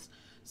stitches.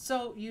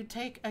 So you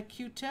take a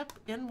Q-tip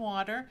in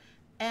water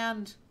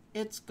and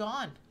it's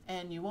gone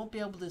and you won't be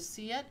able to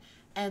see it,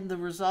 and the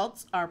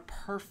results are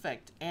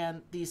perfect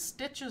and these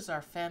stitches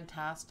are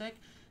fantastic.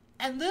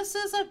 And this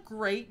is a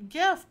great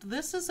gift.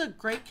 This is a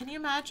great, can you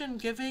imagine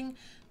giving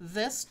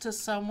this to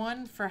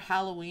someone for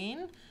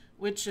Halloween?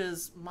 Which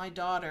is, my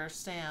daughter,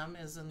 Sam,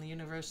 is in the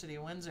University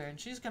of Windsor, and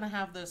she's going to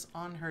have this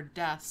on her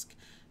desk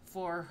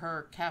for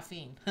her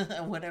caffeine,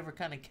 whatever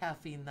kind of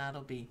caffeine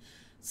that'll be.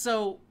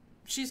 So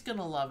she's going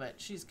to love it.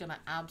 She's going to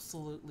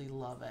absolutely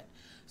love it.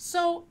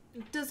 So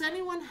does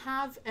anyone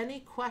have any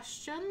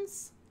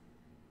questions?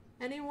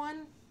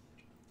 Anyone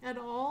at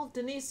all?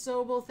 Denise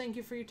Sobel, thank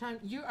you for your time.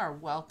 You are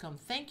welcome.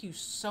 Thank you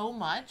so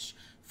much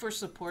for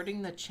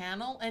supporting the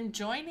channel and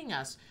joining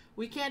us.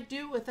 We can't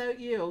do it without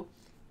you.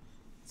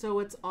 So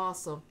it's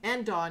awesome.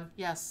 And Don,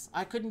 yes,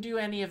 I couldn't do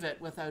any of it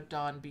without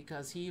Don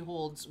because he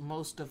holds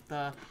most of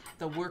the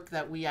work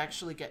that we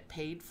actually get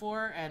paid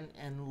for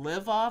and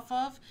live off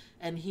of.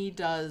 And he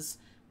does,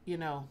 you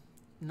know,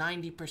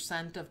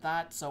 90% of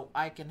that, so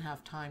I can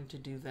have time to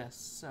do this.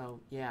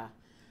 So yeah.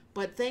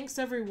 But thanks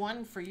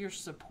everyone for your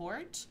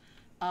support.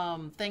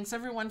 Thanks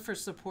everyone for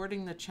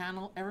supporting the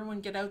channel.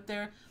 Everyone get out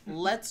there.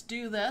 Let's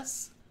do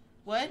this.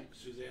 What?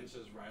 Suzanne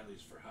says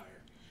Riley's for hire.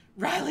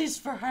 Riley's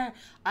for her.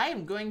 I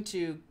am going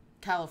to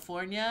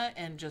California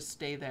and just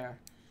stay there.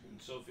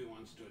 And Sophie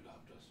wants to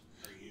adopt us.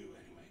 Or you,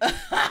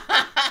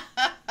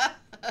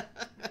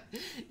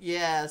 anyway.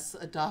 Yes,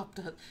 adopt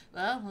us.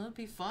 Well, it'll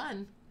be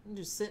fun. I'll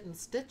just sit and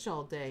stitch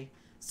all day.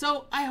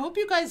 So I hope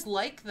you guys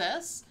like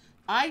this.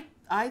 I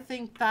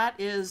think that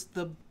is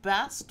the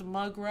best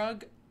mug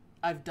rug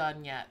I've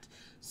done yet.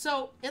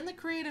 So in the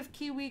Creative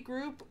Kiwi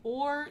group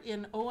or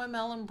in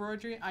OML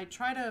Embroidery, I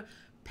try to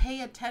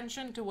pay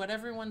attention to what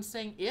everyone's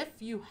saying.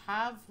 If you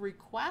have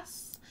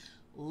requests,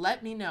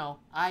 let me know.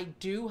 I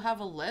do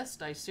have a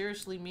list. I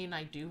seriously mean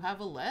I do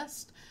have a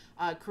list.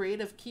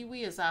 Creative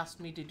Kiwi has asked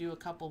me to do a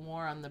couple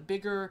more on the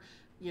bigger,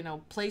 you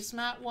know,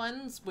 placemat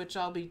ones, which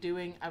I'll be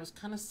doing. I was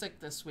kind of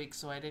sick this week,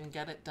 so I didn't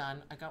get it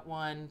done. I got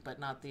one, but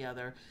not the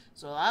other.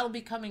 So that'll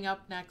be coming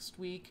up next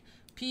week.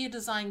 PE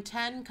Design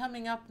 10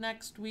 coming up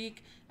next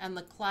week, and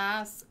the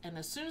class. And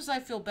as soon as I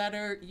feel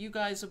better, you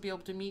guys will be able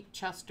to meet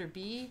Chester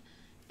B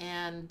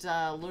and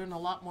learn a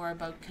lot more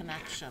about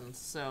connections.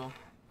 So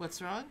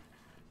what's wrong?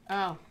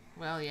 Oh,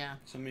 Well, yeah.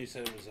 Somebody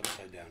said it was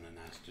upside down and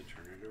asked to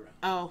turn it around.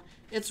 Oh,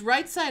 it's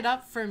right side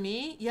up for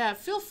me. Yeah,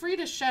 feel free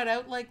to shout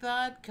out like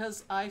that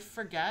because I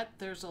forget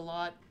there's a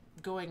lot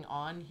going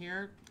on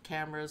here.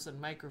 Cameras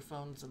and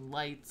microphones and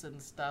lights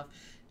and stuff.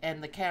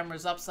 And the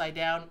camera's upside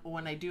down.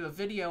 When I do a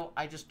video,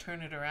 I just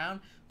turn it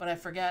around. But I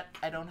forget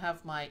I don't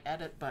have my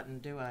edit button,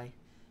 do I?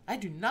 I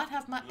do not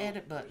have my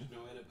edit button. There's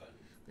no edit button.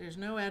 There's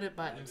no edit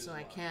button, so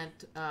I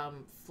can't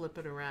flip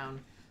it around.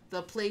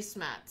 The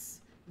placemats.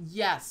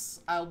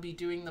 Yes, I'll be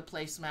doing the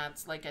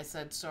placemats. Like I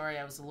said, sorry,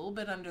 I was a little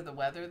bit under the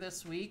weather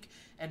this week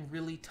and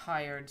really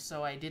tired,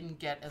 so I didn't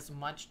get as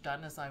much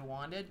done as I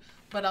wanted,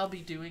 but I'll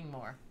be doing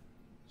more.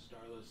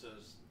 Starla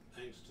says,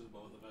 thanks to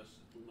both of us.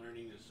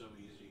 Learning is so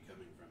easy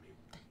coming from you.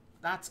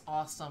 That's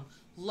awesome.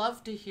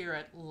 Love to hear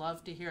it.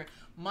 Love to hear it.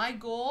 My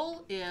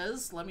goal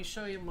is, let me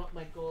show you what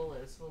my goal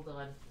is. Hold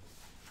on.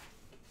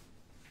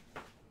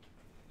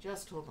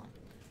 Just hold on.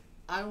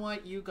 I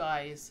want you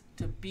guys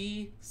to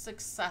be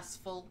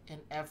successful in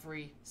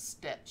every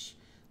stitch.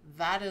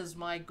 That is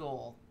my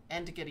goal.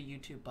 And to get a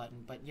YouTube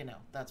button, but you know,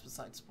 that's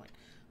besides the point.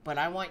 But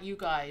I want you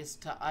guys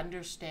to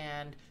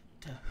understand,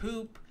 to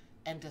hoop,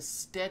 and to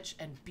stitch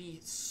and be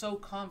so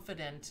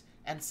confident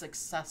and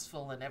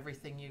successful in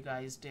everything you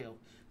guys do.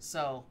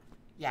 So,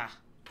 yeah,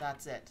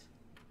 that's it.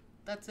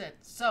 That's it.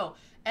 So,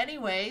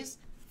 anyways,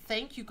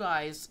 thank you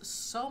guys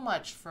so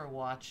much for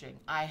watching.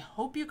 I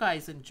hope you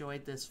guys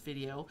enjoyed this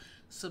video.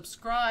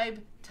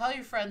 Subscribe, tell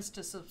your friends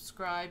to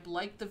subscribe,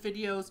 like the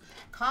videos,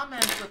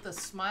 comment with a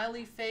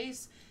smiley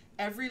face.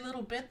 Every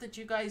little bit that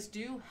you guys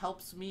do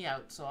helps me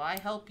out. So I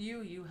help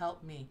you, you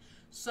help me.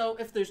 So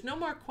if there's no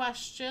more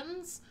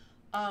questions,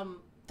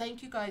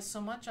 thank you guys so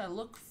much. I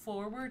look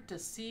forward to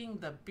seeing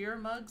the beer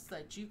mugs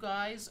that you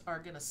guys are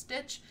going to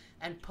stitch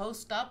and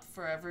post up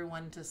for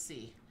everyone to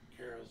see.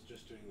 Carol's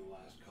just doing the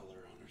last color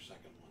on her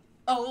second one.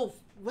 Oh,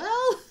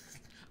 well,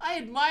 I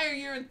admire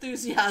your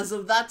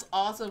enthusiasm. That's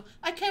awesome.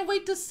 I can't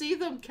wait to see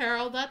them,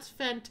 Carol. That's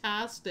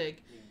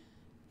fantastic.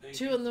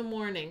 2 in the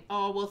morning.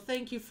 Oh, well,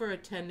 thank you for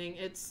attending.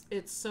 It's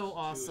so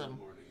awesome. 2 in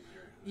the morning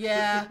there.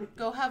 Yeah,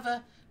 go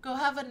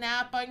have a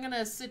nap. I'm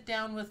gonna sit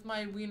down with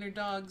my wiener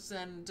dogs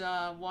and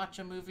watch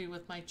a movie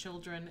with my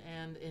children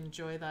and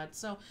enjoy that.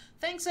 So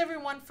thanks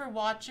everyone for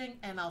watching,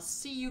 and I'll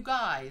see you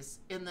guys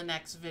in the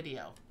next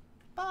video.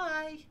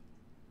 Bye.